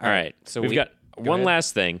 All right. So we've got one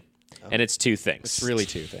last thing, and it's two things. It's really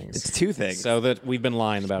two things. It's two things. So that we've been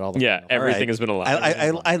lying about all the Yeah, everything has been a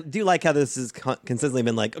lie. I do like how this has consistently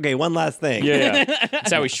been like, okay, one last thing. Yeah.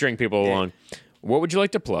 That's how we string people along. What would you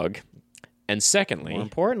like to plug? And secondly, more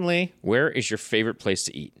importantly, where is your favorite place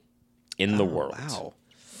to eat in the world? Wow.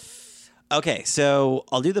 Okay, so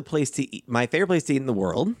I'll do the place to eat. My favorite place to eat in the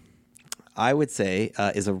world, I would say,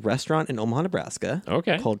 is a restaurant in Omaha, Nebraska.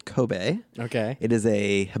 Okay. Called Kobe. okay. It is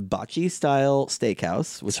a hibachi style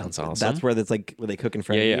steakhouse, which Sounds awesome. That's where where they cook in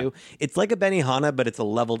front Yeah, of you. It's like a Benihana, but it's a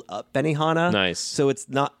leveled up Benihana. Nice. So it's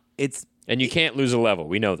not. It's And you can't lose a level.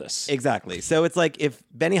 We know this. exactly. So it's like if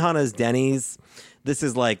Benihana is Denny's, this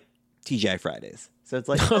is like TGI Fridays. So it's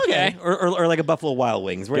like okay, or like a Buffalo Wild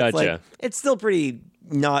Wings, where it's Gotcha. like it's still pretty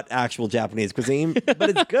not actual Japanese cuisine, but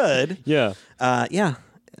it's good. Yeah. Yeah.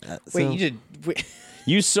 Wait, So- you did.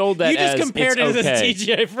 You sold that You just as compared it it's to the okay.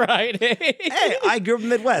 TGI Friday. Hey, I grew up in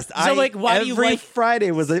the Midwest. So, like, why do you every like- Friday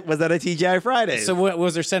was at a TGI Friday. So, what,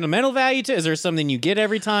 was there sentimental value to? Is there something you get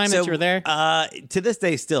every time that you're there? To this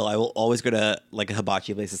day, still, I will always go to like a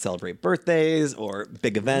hibachi place to celebrate birthdays or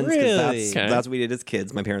big events. 'Cause Really? Okay. That's what we did as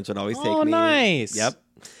kids. My parents would always take me. Oh, nice. Yep.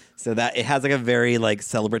 So that it has like a very like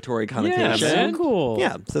celebratory connotation. man. So cool.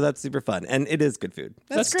 Yeah, so that's super fun, and it is good food.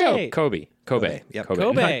 That's dope. great. Kobe. Yep. Kobe.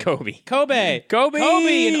 Kobe. Not Kobe. Kobe. Kobe.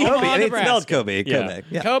 Kobe in Omaha, Kobe, and it's Nebraska. spelled Kobe. Yeah. Kobe.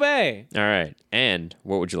 Yeah. Kobe. All right. And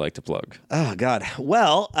what would you like to plug? Oh God.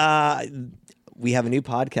 Well, we have a new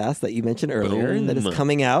podcast that you mentioned earlier that is Boom.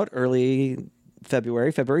 coming out early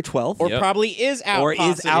February 12th. Or probably is out. Or is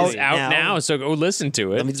possibly. out It's out now. now, so go listen to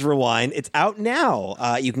Let me it. just rewind. It's out now.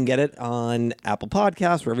 You can get it on Apple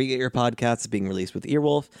Podcasts, wherever you get your podcasts. It's being released with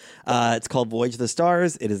Earwolf. It's called Voyage of the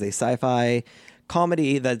Stars. It is a sci-fi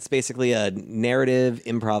comedy that's basically a narrative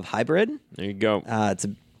improv hybrid. There you go. It's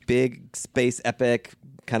a big space epic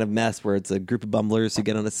kind of mess where it's a group of bumblers who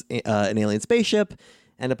get on an alien spaceship,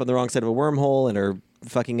 end up on the wrong side of a wormhole, and are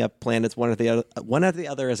fucking up planets one after the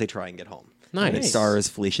other as they try and get home. Nice. And it stars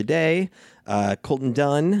Felicia Day, Colton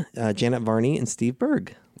Dunn, Janet Varney, and Steve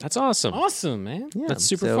Berg. That's awesome. Awesome, man. Yeah, That's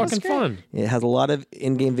super so- fucking fun. It has a lot of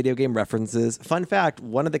in-game video game references. Fun fact,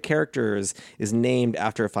 one of the characters is named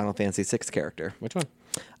after a Final Fantasy VI character. Which one?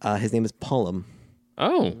 His name is Pullum.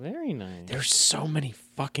 Oh. Very nice. There's so many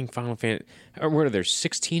fucking Final Fantasy. What are there,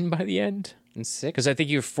 16 by the end? And 6. Because I think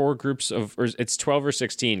you have 4 groups of, or it's 12 or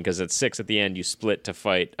 16, because at 6 at the end, you split to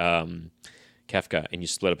fight Kefka, and you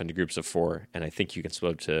split up into groups of 4, and I think you can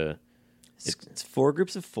split up to, It's 4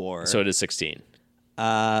 groups of 4. so it is 16.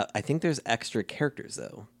 I think there's extra characters,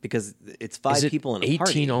 though, because it's 5 Is it people in a 18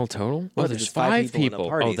 party. all total? No, Oh, there's just 5 in a people.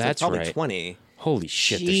 party, Oh, so that's probably right. 20. Holy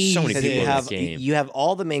shit, there's so many Because people you in have this game. you have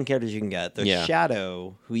all the main characters you can get. There's Yeah.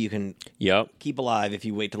 Shadow, who you can Yep. keep alive if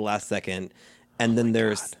you wait to the last second, and then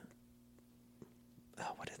there's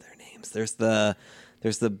what are their names? There's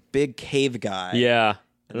the big cave guy. Yeah.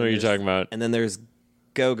 I know what you're There's- talking about. And then there's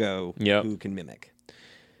Go-Go, Yep. who can mimic.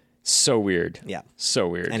 So weird. Yeah. So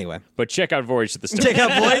weird. Anyway. But check out Voyage to the Stars. Check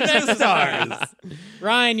out Voyage to the Stars.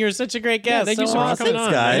 Ryan, you're such a great guest. thank you so much for awesome. coming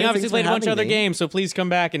on. guys. You obviously Thanks played for a bunch of having other me. games, so please come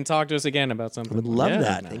back and talk to us again about something. Would love Yeah.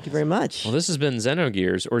 that. Thank you very much. Well, this has been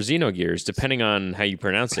Xenogears, or Xenogears, depending on how you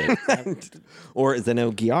pronounce it. Or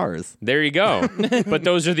Xenogears. There you go. But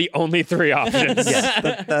those are the only 3 options.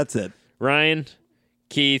 That's it. Ryan,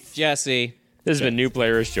 Keith, Jesse, this has been New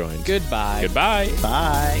Players Joined. goodbye. Goodbye.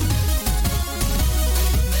 Bye.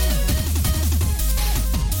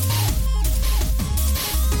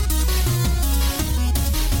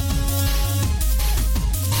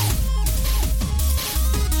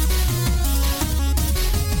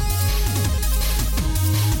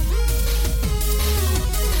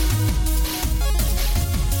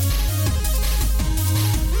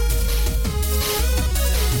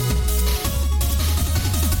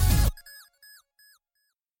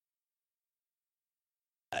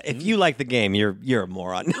 If you like the game, you're a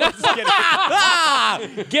moron. No, I'm just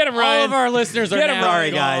kidding. Get him, Ryan. All of our listeners are Get 'em, now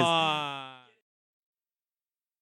sorry, guys. gone.